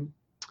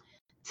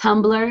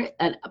Tumblr,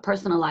 a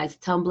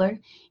personalized Tumblr,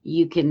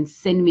 you can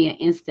send me an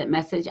instant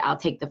message. I'll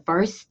take the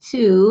first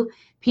 2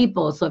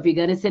 people. So if you're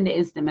going to send an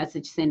instant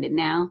message, send it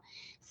now.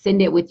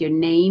 Send it with your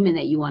name and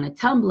that you want a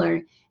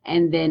Tumblr,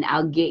 and then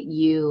I'll get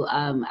your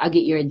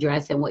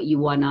address and what you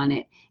want on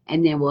it,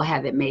 and then we'll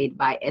have it made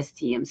by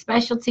STM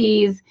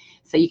Specialties,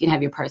 so you can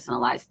have your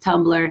personalized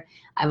Tumblr.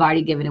 I've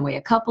already given away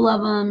a couple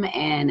of them,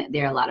 and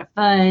they're a lot of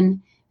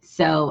fun.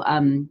 So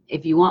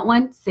if you want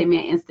one, send me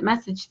an instant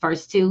message.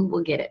 First 2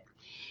 will get it.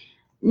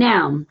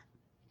 Now,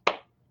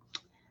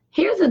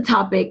 here's a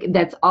topic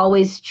that's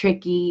always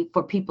tricky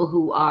for people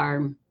who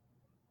are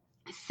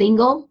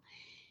single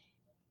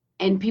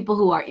and people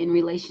who are in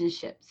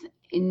relationships.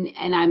 And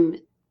I'm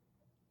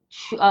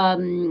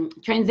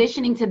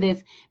transitioning to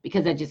this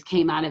because I just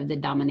came out of the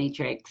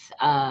dominatrix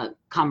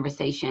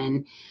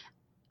conversation.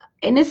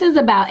 And this is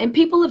about, and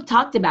people have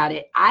talked about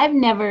it. I've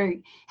never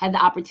had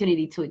the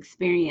opportunity to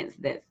experience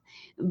this,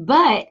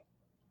 but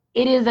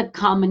it is a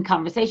common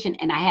conversation,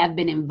 and I have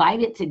been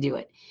invited to do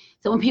it.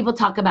 So when people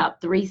talk about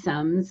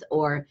threesomes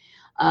or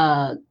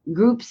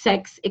group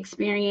sex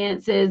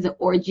experiences,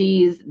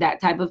 orgies, that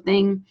type of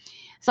thing.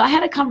 So I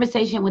had a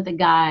conversation with a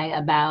guy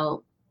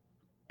about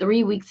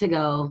 3 weeks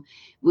ago.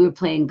 We were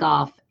playing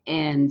golf,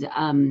 and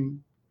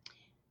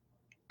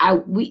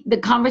the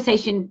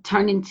conversation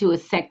turned into a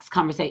sex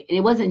conversation.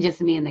 It wasn't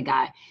just me and the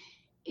guy.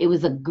 It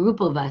was a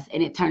group of us,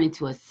 and it turned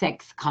into a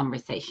sex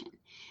conversation.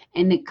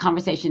 And the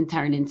conversation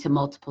turned into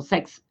multiple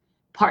sex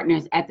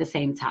partners at the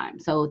same time.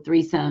 So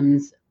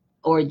threesomes,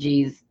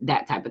 orgies,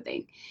 that type of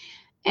thing.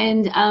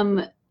 And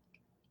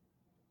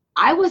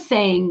I was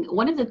saying,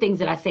 one of the things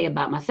that I say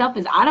about myself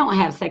is I don't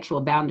have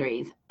sexual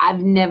boundaries.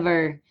 I've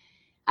never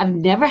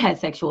had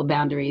sexual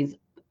boundaries.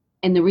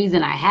 And the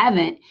reason I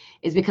haven't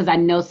is because I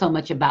know so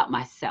much about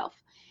myself.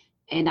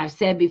 And I've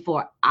said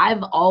before,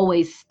 I've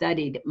always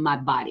studied my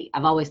body.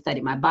 I've always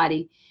studied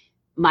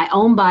my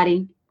own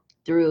body,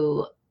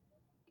 through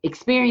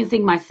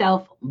experiencing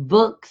myself,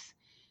 books,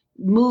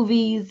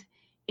 movies,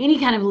 any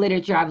kind of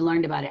literature. I've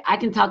learned about it. I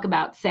can talk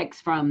about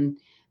sex from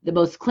the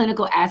most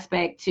clinical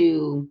aspect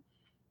to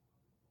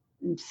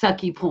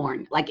sucky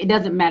porn. Like, it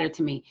doesn't matter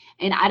to me.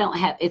 And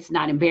it's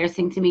not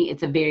embarrassing to me.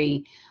 It's a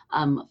very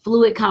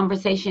fluid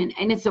conversation,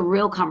 and it's a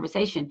real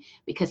conversation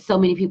because so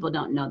many people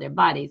don't know their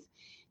bodies.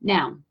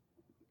 Now,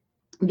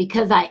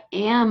 because I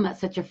am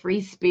such a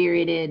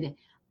free-spirited,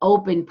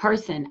 open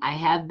person, I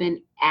have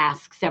been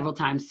asked several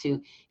times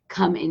to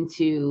come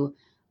into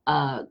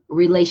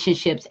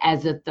relationships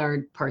as a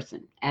third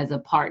person, as a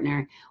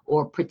partner,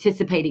 or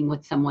participating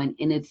with someone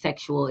in a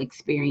sexual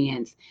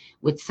experience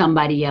with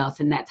somebody else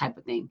and that type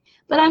of thing.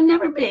 But I've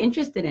never been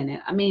interested in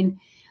it. I mean,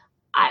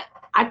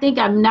 I think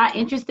I'm not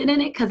interested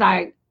in it because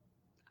I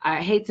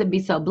hate to be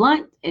so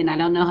blunt, and I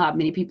don't know how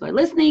many people are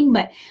listening,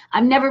 but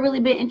I've never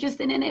really been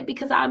interested in it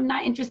because I'm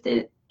not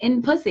interested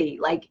in pussy.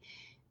 Like,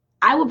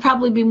 I would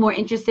probably be more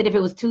interested if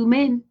it was two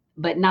men,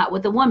 but not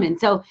with a woman.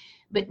 So,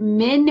 but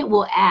men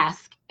will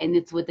ask, and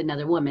it's with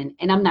another woman,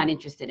 and I'm not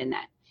interested in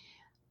that.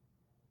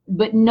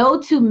 But no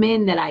two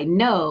men that I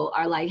know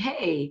are like,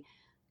 hey,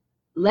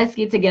 let's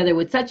get together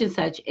with such and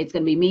such. It's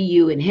going to be me,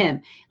 you, and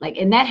him. Like,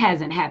 and that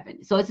hasn't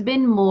happened. So it's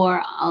been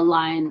more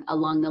along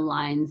the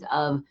lines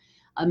of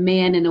a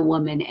man and a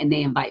woman, and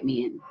they invite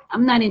me in.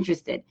 I'm not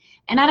interested.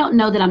 And I don't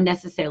know that I'm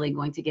necessarily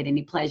going to get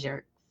any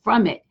pleasure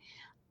from it.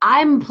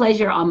 I'm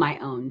pleasure on my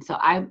own. So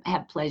I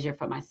have pleasure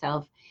for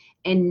myself.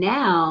 And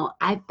now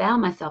I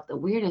found myself, the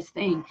weirdest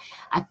thing,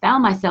 I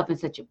found myself in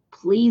such a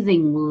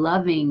pleasing,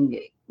 loving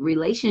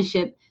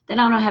relationship that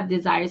I don't have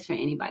desires for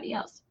anybody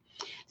else.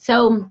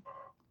 So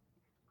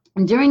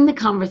during the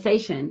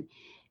conversation,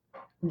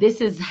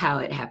 this is how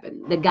it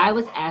happened. The guy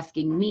was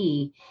asking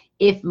me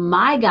if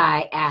my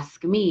guy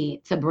asked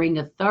me to bring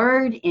a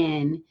third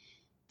in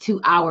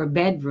to our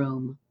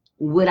bedroom,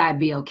 would I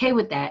be okay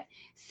with that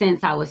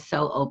since I was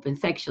so open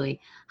sexually?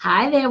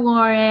 Hi there,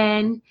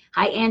 Warren.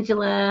 Hi,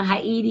 Angela. Hi,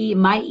 Edie.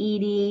 My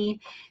Edie.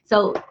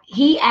 So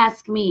he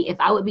asked me if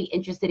I would be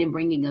interested in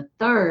bringing a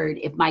third.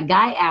 If my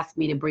guy asked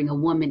me to bring a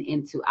woman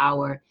into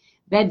our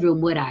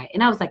bedroom, would I?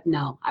 And I was like,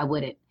 no, I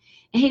wouldn't.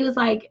 And he was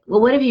like, well,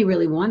 what if he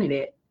really wanted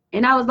it?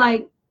 And I was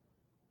like,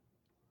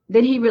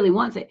 then he really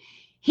wants it.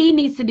 He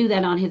needs to do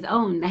that on his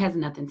own. That has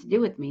nothing to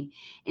do with me.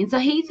 And so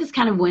he just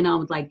kind of went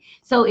on with like,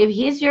 so if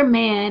he's your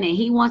man and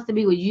he wants to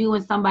be with you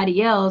and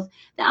somebody else,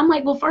 then I'm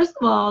like, well, first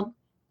of all,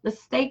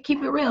 let's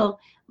keep it real.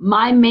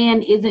 My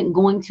man isn't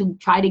going to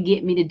try to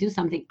get me to do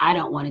something I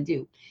don't want to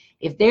do.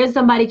 If there's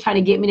somebody trying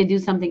to get me to do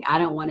something I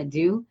don't want to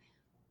do,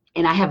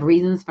 and I have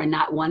reasons for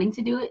not wanting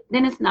to do it,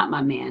 then it's not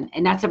my man.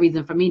 And that's a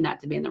reason for me not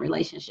to be in the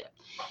relationship.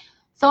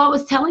 So I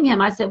was telling him,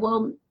 I said,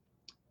 well,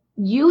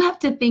 you have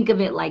to think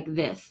of it like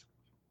this.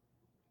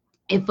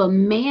 If a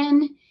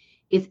man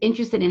is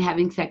interested in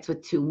having sex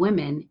with two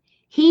women,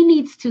 he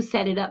needs to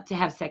set it up to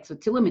have sex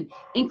with two women,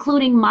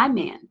 including my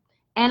man.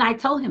 And I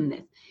told him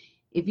this.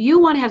 If you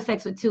want to have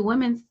sex with two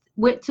women,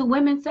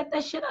 set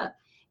that shit up.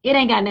 It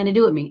ain't got nothing to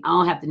do with me. I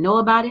don't have to know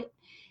about it.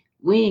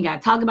 We ain't got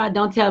to talk about it.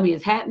 Don't tell me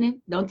it's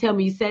happening. Don't tell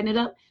me you're setting it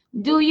up.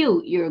 Do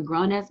you? You're a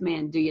grown-ass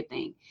man. Do your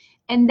thing.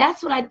 And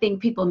that's what I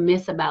think people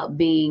miss about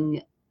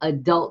being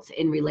adults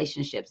in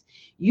relationships.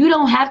 You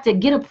don't have to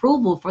get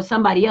approval for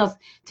somebody else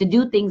to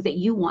do things that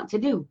you want to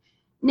do.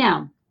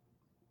 Now,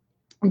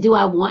 do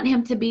I want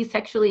him to be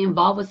sexually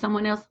involved with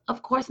someone else?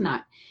 Of course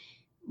not.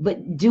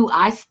 But do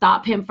I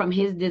stop him from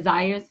his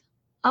desires?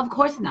 Of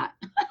course not.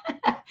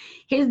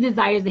 His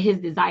desires are his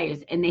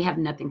desires, and they have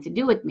nothing to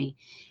do with me.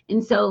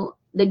 And so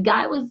the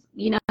guy was,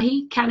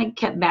 he kind of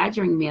kept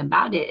badgering me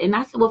about it. And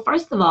I said, well,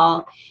 first of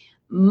all,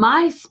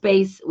 my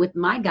space with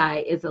my guy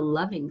is a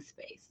loving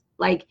space.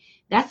 Like,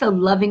 that's a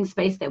loving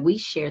space that we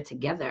share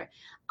together.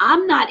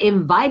 I'm not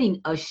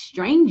inviting a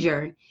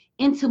stranger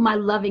into my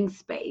loving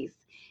space.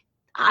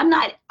 I'm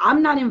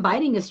not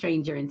inviting a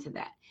stranger into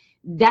that.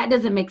 That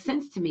doesn't make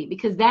sense to me,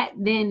 because that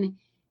then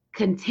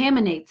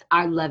contaminates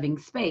our loving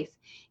space.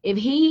 If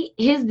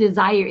his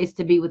desire is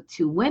to be with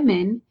two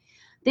women,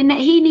 then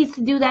he needs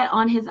to do that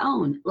on his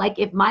own. Like,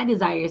 if my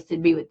desire is to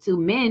be with two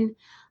men,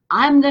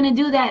 I'm going to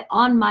do that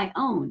on my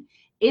own.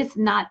 It's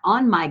not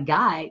on my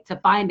guy to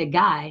find a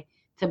guy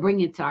to bring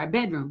into our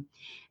bedroom.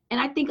 And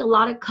I think a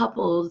lot of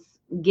couples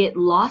get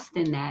lost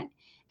in that.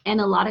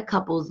 And a lot of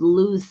couples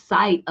lose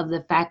sight of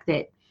the fact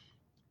that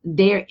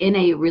they're in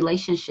a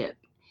relationship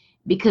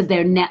because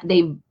they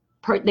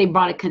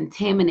brought a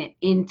contaminant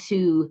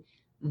into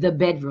the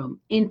bedroom,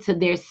 into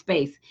their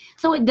space.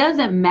 So it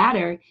doesn't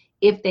matter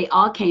if they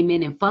all came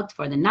in and fucked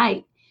for the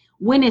night.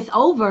 When it's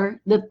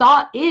over, the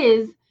thought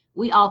is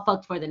we all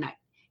fucked for the night.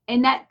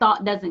 and that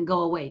thought doesn't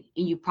go away,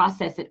 and you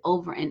process it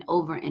over and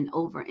over and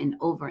over and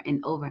over and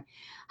over.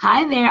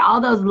 Hi there, all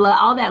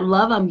that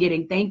love I'm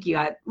getting. Thank you.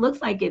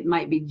 Looks like it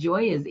might be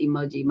Joya's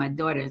emoji, my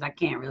daughter's. I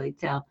can't really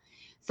tell.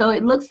 So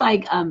it looks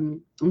like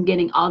I'm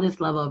getting all this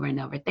love over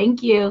and over.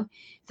 Thank you.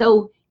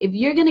 So if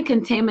you're going to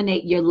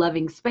contaminate your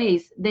loving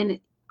space, then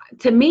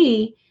to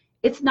me,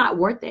 it's not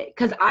worth it,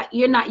 because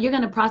you're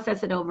going to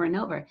process it over and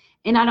over.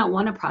 And I don't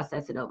want to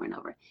process it over and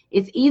over.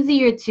 It's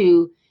easier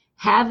to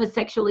have a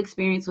sexual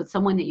experience with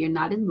someone that you're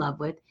not in love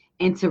with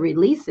and to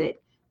release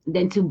it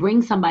than to bring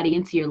somebody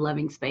into your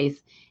loving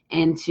space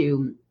and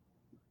to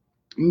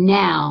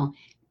now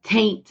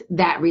taint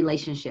that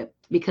relationship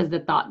because the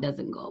thought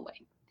doesn't go away.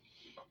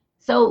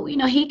 So,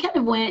 he kind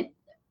of went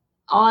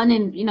on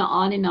and,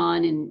 on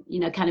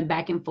and, kind of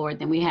back and forth.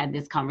 And we had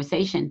this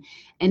conversation.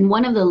 And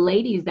one of the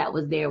ladies that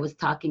was there was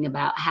talking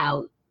about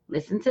how,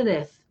 listen to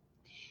this,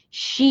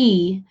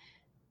 she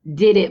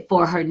did it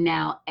for her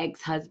now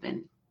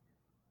ex-husband.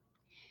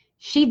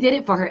 She did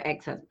it for her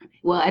ex-husband.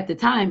 Well, at the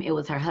time, it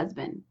was her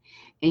husband.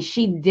 And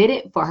she did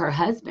it for her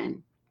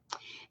husband.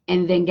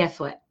 And then guess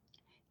what?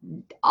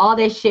 All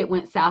that shit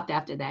went south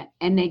after that.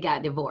 And they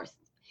got divorced.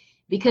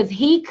 Because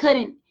he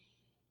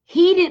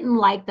didn't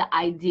like the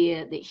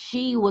idea that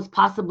she was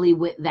possibly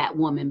with that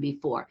woman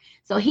before.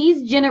 So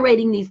he's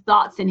generating these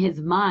thoughts in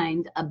his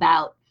mind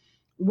about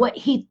what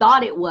he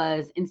thought it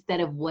was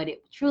instead of what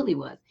it truly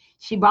was.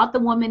 She brought the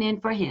woman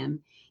in for him.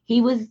 He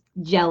was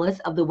jealous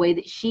of the way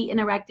that she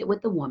interacted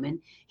with the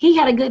woman. He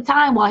had a good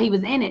time while he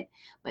was in it.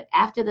 But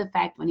after the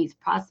fact, when he's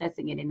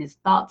processing it and his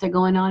thoughts are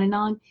going on and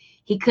on,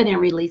 he couldn't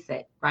release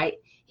it, right?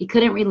 He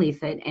couldn't release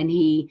it. And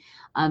he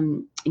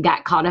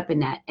got caught up in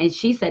that. And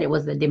she said it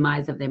was the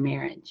demise of their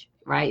marriage,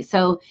 right?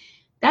 So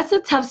that's a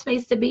tough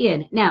space to be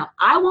in. Now,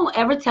 I won't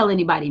ever tell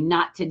anybody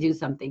not to do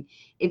something.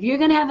 If you're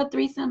going to have a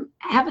threesome,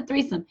 have a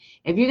threesome.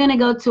 If you're going to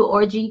go to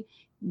orgy,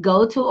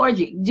 go to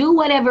orgy. Do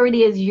whatever it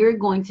is you're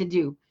going to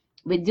do.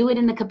 But do it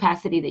in the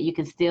capacity that you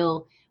can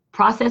still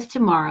process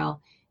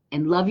tomorrow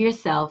and love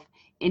yourself.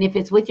 And if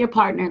it's with your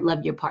partner,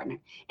 love your partner.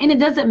 And it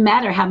doesn't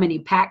matter how many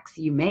packs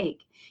you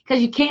make,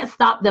 because you can't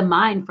stop the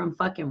mind from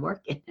fucking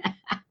working.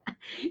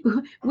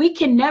 We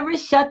can never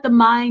shut the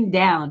mind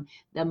down.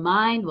 The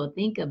mind will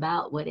think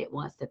about what it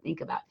wants to think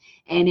about.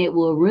 And it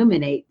will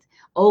ruminate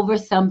over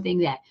something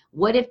that,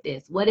 what if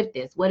this, what if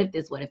this, what if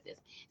this, what if this?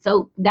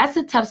 So that's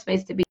a tough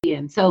space to be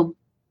in. So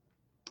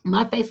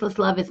my faceless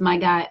love is my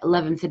guy. I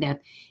love him to death.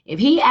 If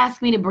he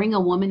asked me to bring a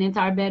woman into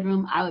our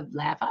bedroom, I would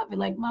laugh. I'd be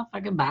like,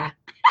 motherfucker, bye.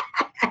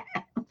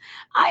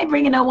 I ain't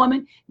bringing no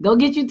woman. Go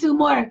get you 2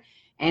 more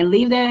and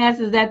leave their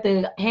asses at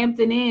the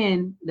Hampton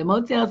Inn, the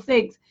Motel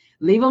 6.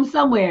 Leave them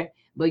somewhere,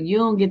 but you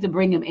don't get to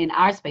bring them in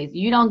our space.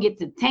 You don't get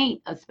to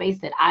taint a space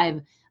that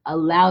I've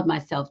allowed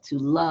myself to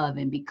love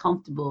and be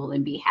comfortable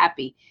and be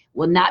happy.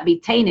 Will not be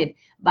tainted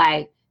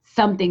by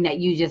something that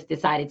you just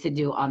decided to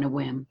do on a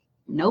whim.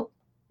 Nope.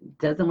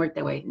 Doesn't work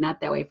that way.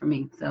 Not that way for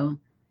me. So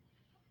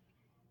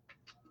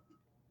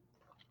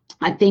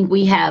I think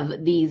we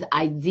have these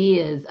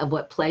ideas of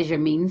what pleasure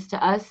means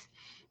to us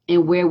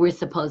and where we're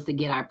supposed to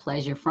get our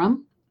pleasure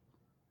from.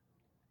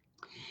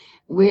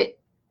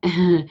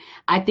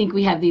 I think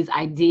we have these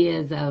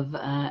ideas of,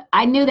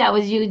 I knew that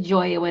was you,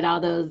 Joya, with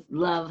all those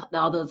love,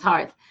 all those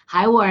hearts.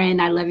 Hi, Warren.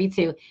 I love you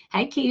too.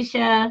 Hi,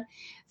 Keisha.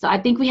 So I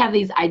think we have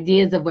these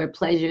ideas of where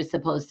pleasure is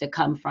supposed to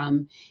come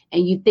from.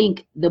 And you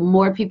think the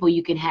more people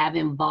you can have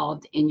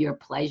involved in your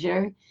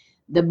pleasure,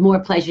 the more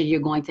pleasure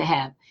you're going to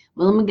have.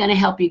 Well, I'm going to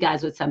help you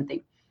guys with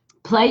something.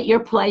 Your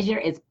pleasure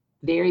is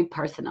very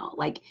personal.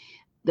 Like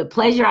the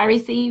pleasure I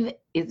receive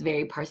is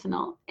very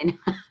personal. And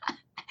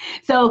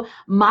so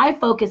my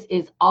focus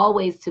is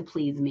always to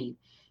please me.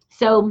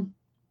 So,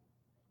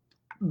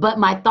 but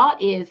my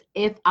thought is,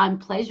 if I'm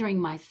pleasuring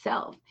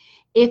myself,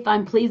 if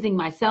I'm pleasing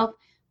myself,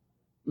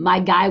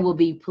 my guy will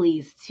be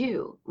pleased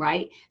too,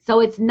 right? So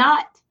it's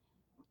not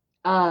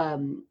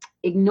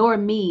ignore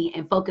me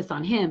and focus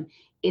on him.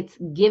 It's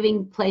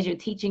giving pleasure,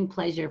 teaching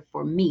pleasure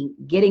for me,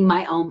 getting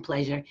my own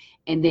pleasure.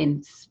 And then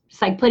it's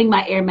like putting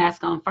my air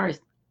mask on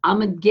first. I'm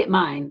going to get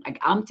mine, like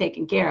I'm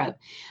taken care of.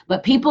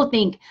 But people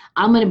think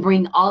I'm going to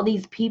bring all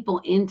these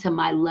people into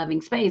my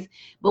loving space.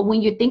 But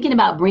when you're thinking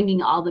about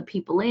bringing all the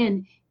people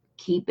in,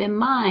 keep in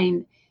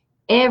mind,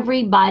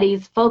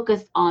 everybody's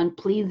focused on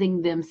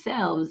pleasing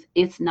themselves.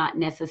 It's not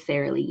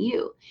necessarily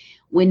you.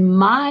 When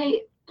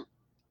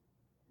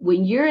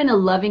you're in a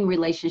loving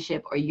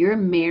relationship or you're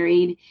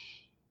married,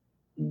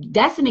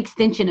 that's an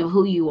extension of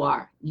who you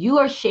are. You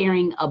are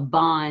sharing a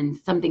bond,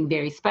 something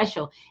very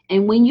special.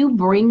 And when you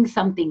bring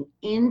something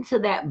into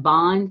that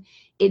bond,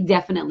 it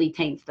definitely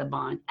taints the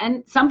bond.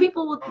 And some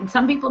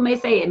people may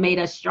say it made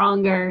us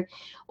stronger,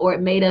 or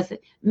it made us,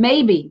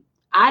 maybe,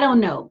 I don't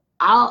know.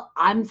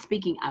 I'm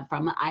speaking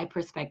from an I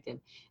perspective.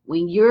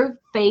 When you're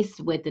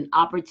faced with an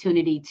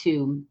opportunity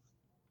to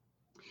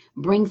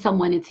bring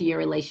someone into your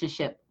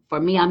relationship, for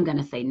me, I'm going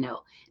to say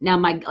no. Now,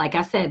 like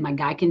I said, my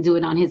guy can do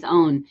it on his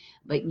own,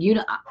 but you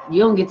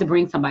don't get to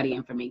bring somebody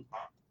in for me.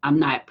 I'm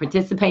not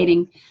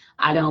participating.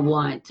 I don't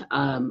want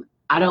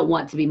I don't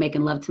want to be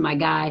making love to my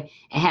guy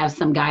and have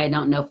some guy I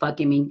don't know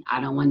fucking me.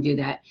 I don't want to do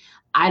that.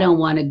 I don't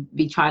want to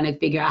be trying to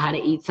figure out how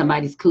to eat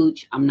somebody's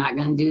cooch. I'm not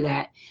going to do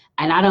that.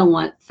 And I don't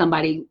want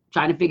somebody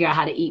trying to figure out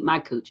how to eat my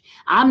cooch.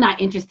 I'm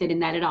not interested in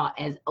that at all.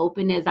 As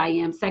open as I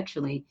am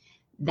sexually,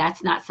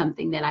 that's not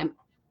something that I'm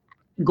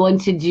going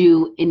to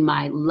do in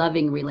my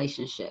loving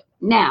relationship.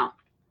 Now,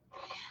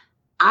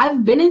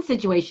 I've been in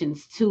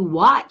situations to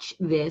watch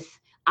this.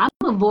 I'm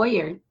a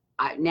voyeur.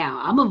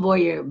 I'm a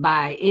voyeur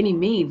by any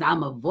means.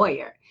 I'm a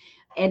voyeur.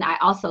 And I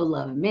also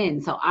love men.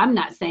 So I'm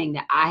not saying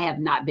that I have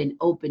not been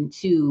open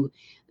to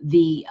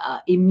the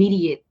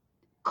immediate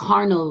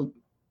carnal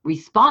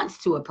response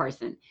to a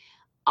person.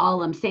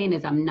 All I'm saying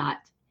is I'm not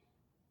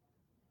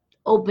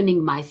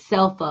opening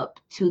myself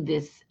up to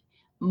this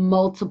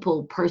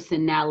multiple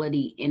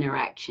personality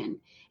interaction,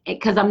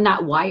 because I'm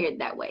not wired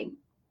that way.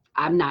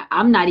 I'm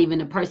not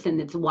even a person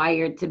that's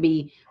wired to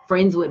be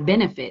friends with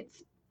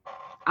benefits.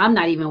 I'm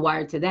not even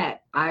wired to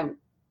that. I'm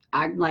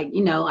like,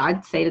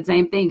 I'd say the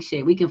same thing.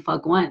 Shit, we can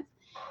fuck once,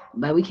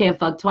 but we can't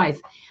fuck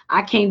twice.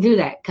 I can't do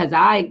that because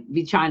I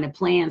be trying to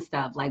plan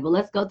stuff. Like, well,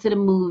 let's go to the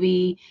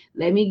movie.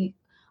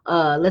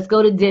 Let's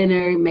go to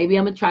dinner. Maybe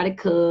I'm gonna try to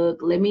cook.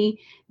 Let me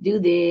do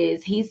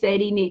this. He said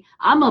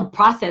I'm a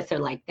processor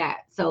like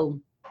that. So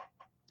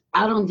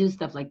I don't do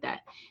stuff like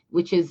that,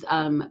 which is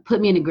put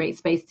me in a great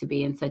space to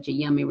be in such a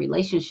yummy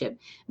relationship,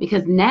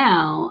 because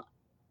now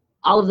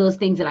all of those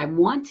things that I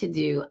want to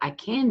do, I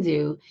can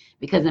do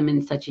because I'm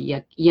in such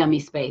a yummy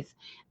space,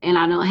 and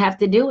I don't have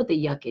to deal with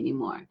the yuck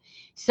anymore.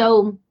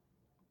 So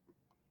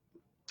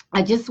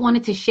I just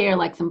wanted to share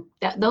like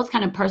those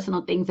kind of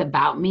personal things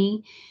about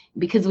me,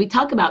 because we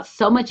talk about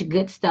so much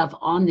good stuff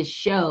on the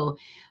show,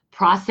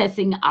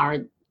 processing our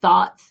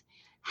thoughts,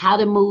 how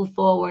to move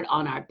forward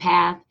on our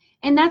path.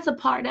 And that's a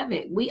part of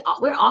it.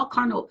 We're all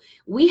carnal.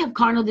 We have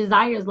carnal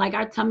desires, like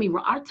our tummy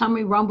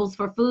rumbles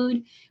for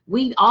food.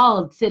 We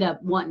all sit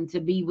up wanting to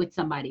be with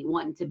somebody,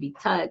 wanting to be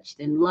touched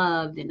and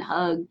loved and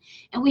hugged.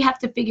 And we have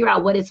to figure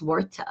out what it's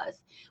worth to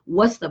us.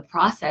 What's the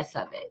process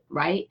of it,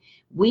 right?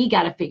 We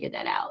got to figure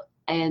that out.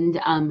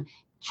 And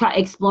try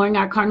exploring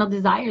our carnal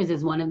desires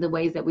is one of the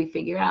ways that we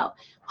figure out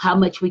how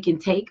much we can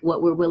take,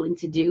 what we're willing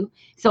to do.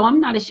 So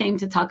I'm not ashamed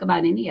to talk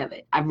about any of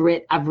it. I've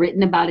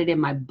written about it in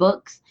my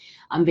books.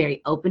 I'm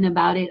very open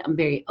about it. I'm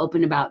very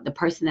open about the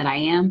person that I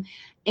am.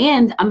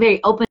 And I'm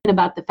very open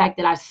about the fact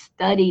that I've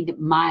studied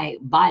my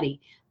body.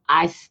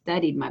 I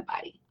studied my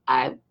body.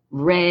 I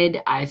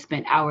read, I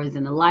spent hours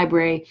in the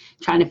library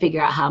trying to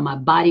figure out how my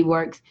body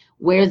works.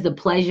 Where's the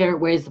pleasure?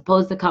 Where it's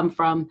supposed to come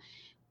from?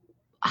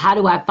 How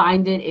do I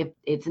find it if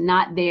it's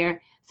not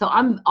there? So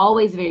I'm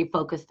always very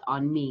focused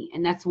on me.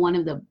 And that's one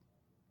of the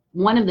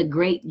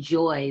great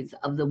joys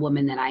of the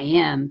woman that I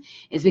am,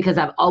 is because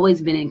I've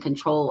always been in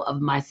control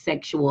of my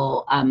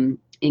sexual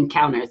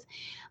encounters.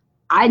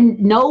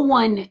 No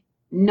one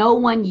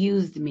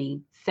used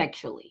me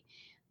sexually.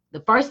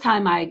 The first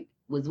time I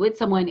was with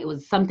someone, it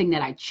was something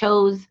that I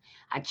chose.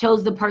 I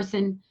chose the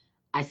person.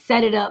 I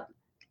set it up.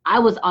 I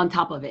was on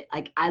top of it.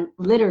 Like I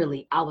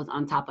was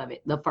on top of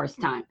it the first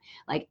time.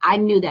 Like I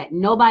knew that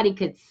nobody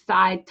could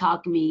side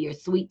talk me or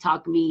sweet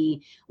talk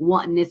me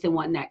wanting this and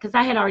wanting that. Cause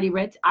I already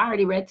read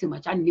too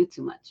much. I knew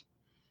too much.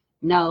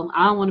 No,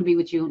 I don't want to be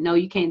with you. No,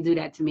 you can't do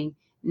that to me.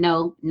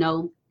 No.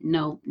 And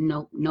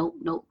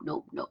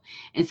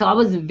so I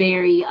was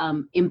very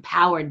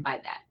empowered by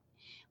that,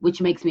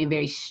 which makes me a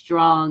very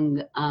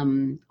strong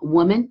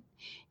woman.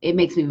 It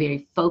makes me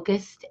very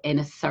focused and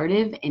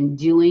assertive and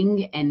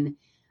doing and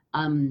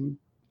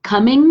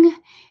coming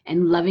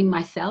and loving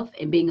myself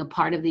and being a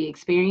part of the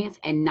experience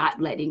and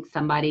not letting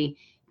somebody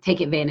take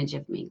advantage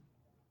of me.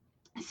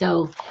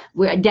 So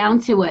we're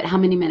down to how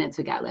many minutes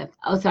we got left?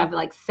 Oh, so I have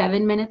like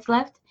 7 minutes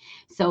left.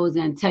 So I was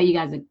going to tell you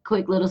guys a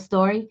quick little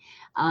story.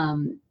 I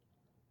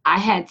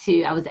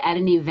was at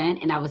an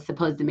event and I was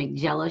supposed to make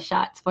Jello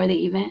shots for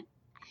the event.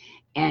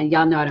 And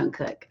y'all know I don't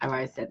cook. I've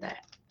already said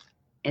that.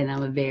 And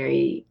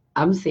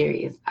I'm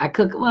serious. I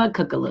cook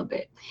a little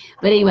bit.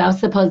 But anyway, I was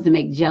supposed to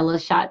make Jello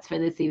shots for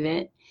this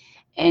event.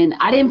 And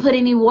I didn't put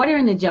any water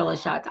in the Jello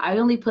shots. I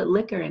only put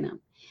liquor in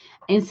them.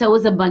 And so it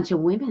was a bunch of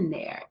women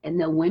there.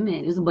 And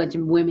it was a bunch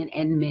of women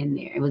and men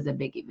there. It was a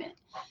big event,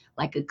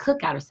 like a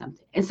cookout or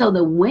something. And so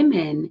the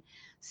women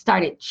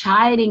started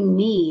chiding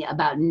me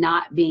about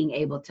not being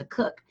able to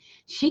cook.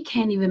 She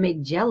can't even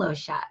make Jello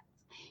shots.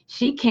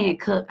 She can't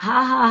cook.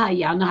 Ha, ha, ha.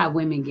 Y'all know how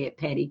women get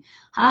petty.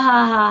 Ha,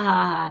 ha, ha, ha,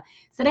 ha.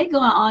 So they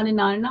going on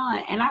and on and on.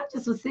 And I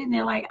just was sitting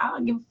there like, I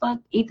don't give a fuck.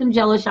 Eat them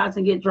Jello shots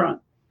and get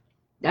drunk.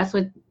 That's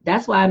why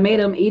I made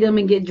them eat them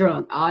and get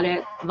drunk. All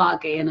that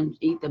vodka in them,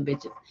 eat them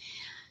bitches.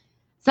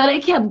 So they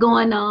kept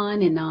going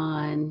on and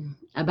on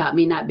about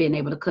me not being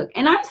able to cook.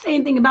 And I didn't say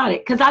anything about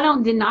it because I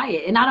don't deny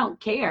it and I don't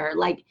care.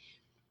 Like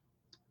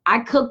I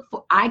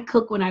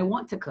cook when I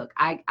want to cook.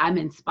 I'm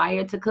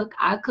inspired to cook.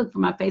 I cook for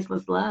my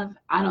faceless love.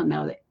 I don't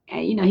know that.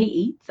 And, he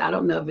eats. I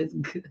don't know if it's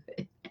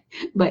good.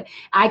 But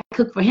I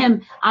cook for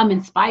him. I'm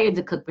inspired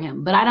to cook for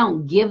him, but I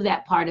don't give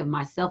that part of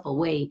myself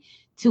away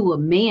to a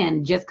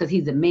man just because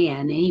he's a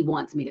man and he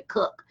wants me to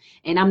cook.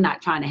 And I'm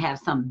not trying to have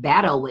some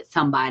battle with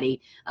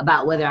somebody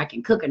about whether I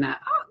can cook or not.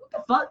 Oh, what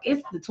the fuck?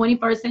 It's the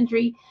 21st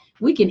century.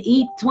 We can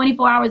eat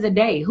 24 hours a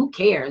day. Who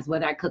cares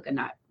whether I cook or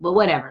not? But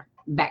whatever.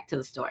 Back to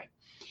the story.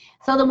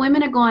 So the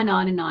women are going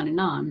on and on and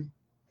on.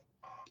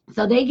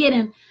 So they get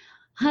in,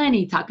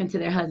 honey, talking to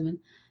their husband.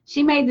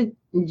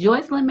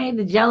 Joycelyn made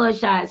the Jello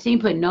shots. She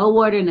ain't put no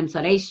water in them,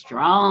 so they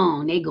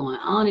strong. They going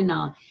on and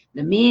on.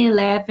 The men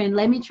laughing.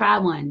 Let me try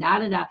one. Da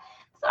da da.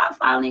 So I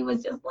finally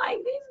was just like,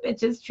 these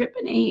bitches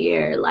tripping in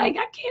here. Like,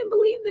 I can't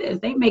believe this.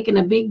 They making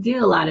a big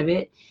deal out of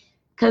it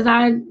because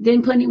I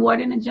didn't put any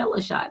water in the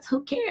Jello shots.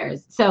 Who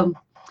cares? So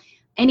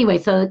anyway,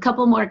 so a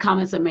couple more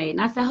comments are made.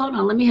 And I said, hold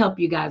on, let me help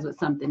you guys with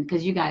something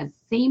because you guys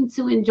seem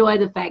to enjoy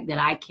the fact that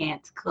I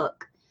can't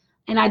cook.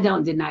 And I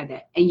don't deny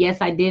that. And yes,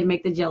 I did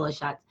make the Jello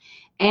shots.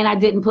 And I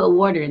didn't put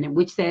water in it,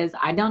 which says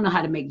I don't know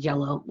how to make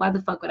Jello. Why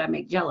the fuck would I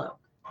make Jello?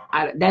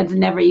 That's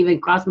never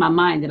even crossed my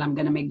mind that I'm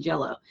going to make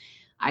Jello.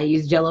 I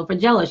use Jello for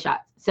Jello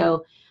shots.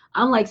 So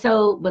I'm like,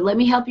 but let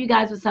me help you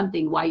guys with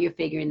something while you're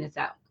figuring this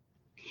out.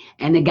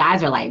 And the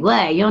guys are like,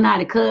 what? You don't know how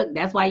to cook?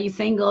 That's why you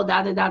single,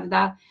 da, da, da, da,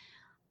 da.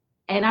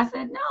 And I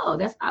said, no,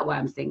 that's not why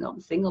I'm single.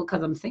 I'm single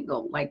because I'm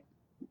single. Like,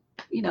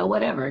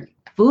 whatever.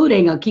 Food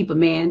ain't going to keep a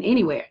man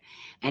anywhere.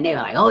 And they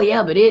were like, oh,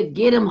 yeah, but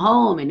get him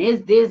home and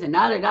it's this and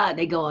da, da, da.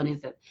 They go on and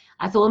said,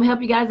 I said, let me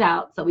help you guys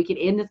out so we can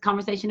end this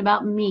conversation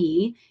about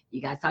me. You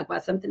guys talk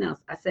about something else.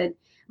 I said,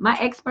 my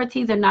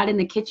expertise are not in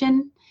the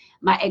kitchen.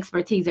 My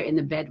expertise are in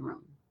the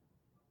bedroom.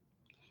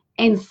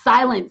 And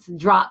silence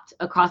dropped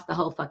across the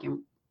whole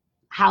fucking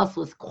house.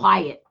 Was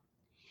quiet.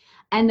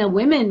 And the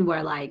women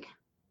were like,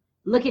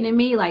 looking at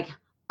me like,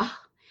 oh,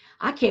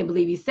 I can't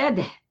believe you said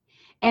that.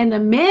 And the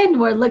men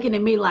were looking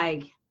at me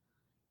like,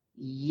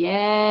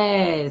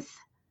 yes.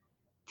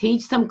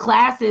 Teach some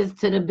classes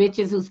to the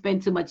bitches who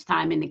spend too much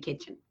time in the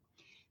kitchen.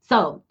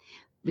 So,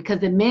 because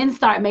the men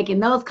start making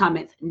those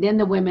comments, then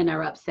the women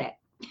are upset.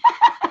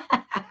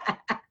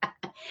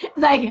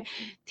 Like,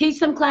 teach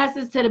some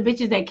classes to the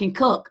bitches that can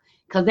cook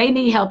because they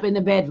need help in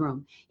the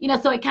bedroom.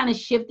 So it kind of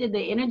shifted the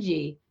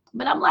energy.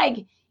 But I'm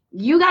like,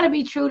 you got to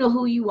be true to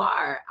who you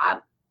are.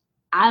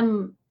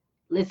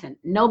 Listen,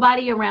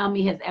 nobody around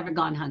me has ever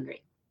gone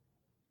hungry.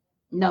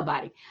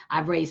 Nobody.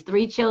 I've raised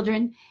 3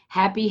 children,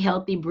 happy,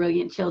 healthy,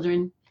 brilliant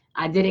children.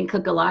 I didn't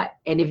cook a lot.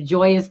 And if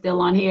Joy is still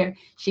on here,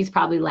 she's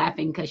probably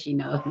laughing because she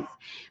knows.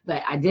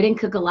 But I didn't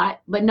cook a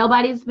lot. But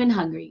nobody's been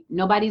hungry.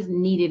 Nobody's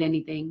needed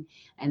anything.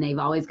 And they've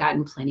always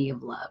gotten plenty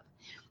of love.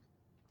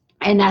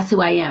 And that's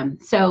who I am.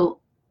 So,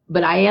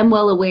 but I am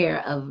well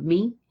aware of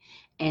me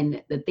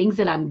and the things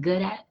that I'm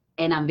good at.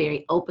 And I'm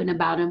very open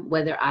about them,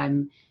 whether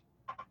I'm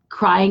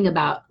crying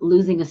about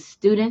losing a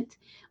student,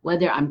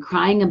 whether I'm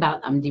crying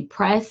about I'm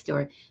depressed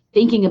or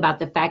thinking about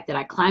the fact that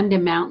I climbed a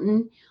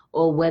mountain,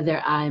 or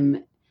whether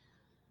I'm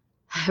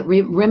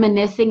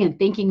reminiscing and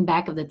thinking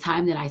back of the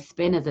time that I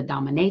spent as a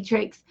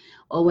dominatrix,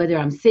 or whether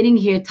I'm sitting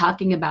here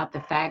talking about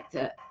the fact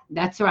that,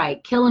 that's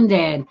right, kill him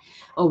dead,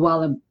 or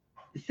while I'm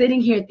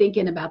sitting here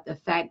thinking about the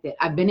fact that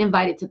I've been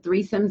invited to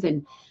threesomes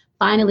and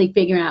finally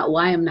figuring out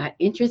why I'm not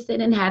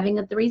interested in having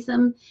a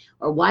threesome,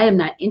 or why I'm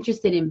not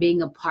interested in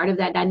being a part of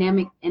that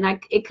dynamic. And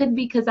it could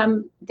be because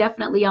I'm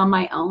definitely on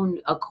my own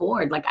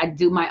accord. Like, I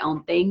do my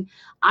own thing.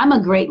 I'm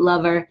a great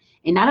lover.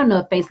 And I don't know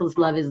if Faceless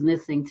Love is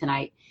listening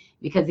tonight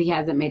because he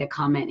hasn't made a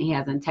comment. He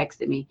hasn't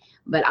texted me,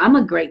 but I'm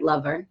a great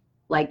lover.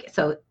 Like,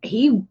 so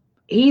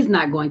he's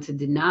not going to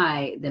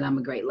deny that I'm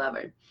a great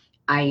lover.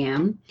 I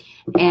am.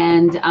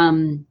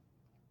 And,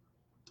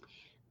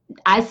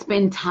 I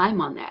spend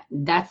time on that.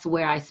 That's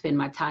where I spend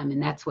my time.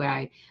 And that's where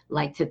I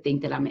like to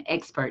think that I'm an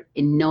expert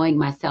in knowing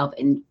myself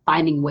and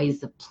finding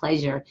ways of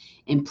pleasure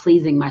and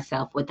pleasing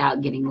myself without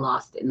getting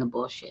lost in the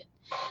bullshit.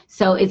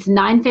 So it's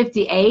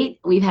 9:58.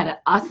 We've had an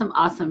awesome,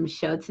 awesome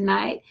show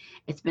tonight.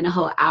 It's been a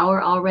whole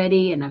hour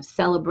already. And I've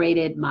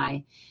celebrated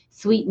my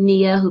sweet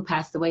Nia, who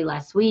passed away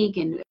last week.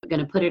 And we're going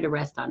to put her to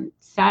rest on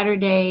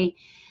Saturday.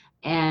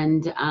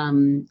 And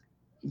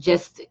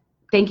just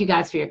thank you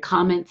guys for your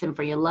comments and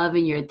for your love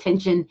and your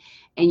attention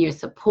and your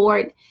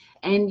support.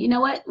 And you know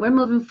what? We're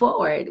moving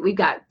forward. We've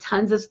got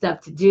tons of stuff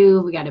to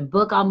do. We got a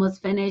book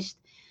almost finished.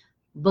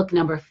 Book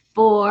number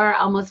 4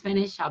 almost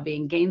finished. I'll be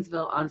in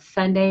Gainesville on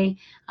Sunday.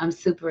 I'm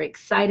super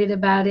excited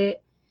about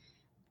it.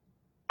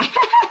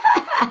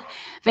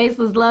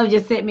 Faceless Love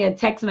just sent me a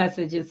text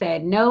message and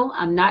said, no,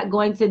 I'm not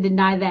going to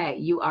deny that.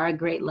 You are a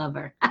great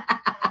lover.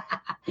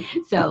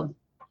 So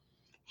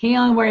he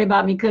don't worry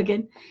about me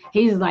cooking.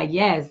 He's like,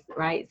 yes,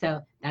 right?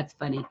 So that's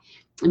funny.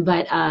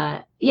 But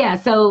yeah,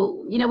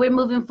 so, we're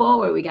moving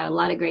forward. We got a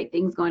lot of great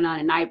things going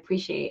on. And I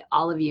appreciate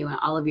all of you and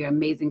all of your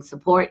amazing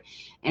support.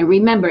 And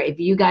remember, if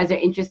you guys are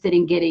interested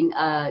in getting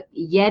a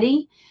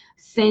Yeti,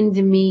 send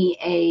me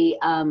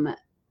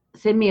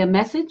a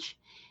message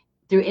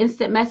through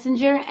Instant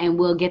Messenger and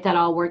we'll get that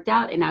all worked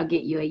out. And I'll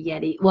get you a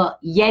Yeti. Well,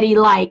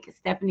 Yeti-like.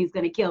 Stephanie's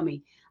going to kill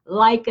me.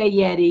 Like a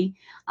Yeti,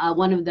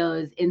 one of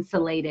those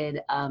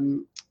insulated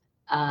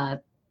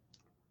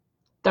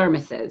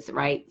thermoses,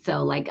 right?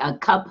 So like a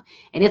cup,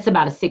 and it's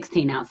about a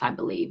 16 ounce, I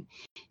believe.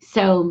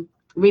 So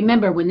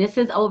remember, when this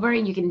is over,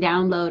 you can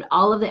download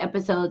all of the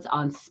episodes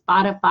on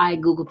Spotify,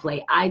 Google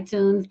Play,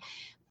 iTunes.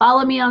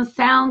 Follow me on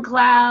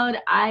SoundCloud.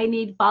 I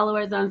need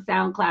followers on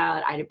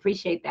SoundCloud. I'd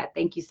appreciate that.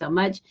 Thank you so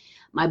much.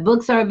 My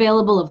books are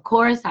available, of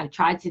course. I've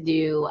tried to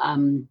do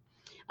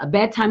a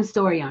bedtime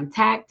story on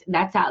tact.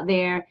 That's out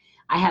there.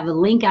 I have a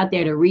link out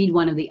there to read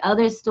one of the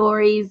other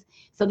stories.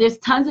 So there's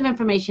tons of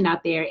information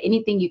out there.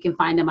 Anything you can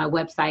find on my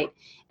website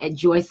at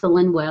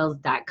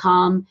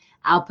joycelynwells.com.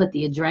 I'll put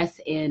the address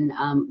in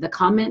the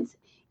comments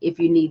if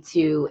you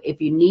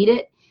need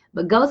it.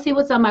 But go see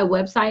what's on my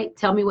website.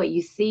 Tell me what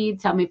you see.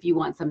 Tell me if you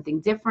want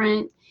something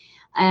different.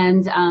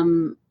 And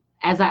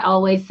as I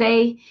always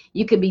say,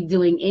 you could be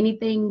doing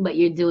anything, but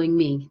you're doing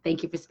me.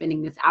 Thank you for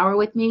spending this hour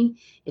with me.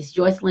 It's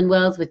Joycelyn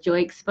Wells with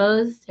Joy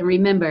Exposed. And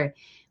remember,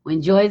 when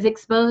joy is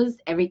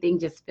exposed, everything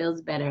just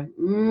feels better.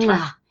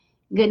 Mwah.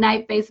 Good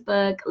night,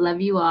 Facebook.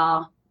 Love you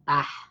all.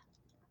 Bye.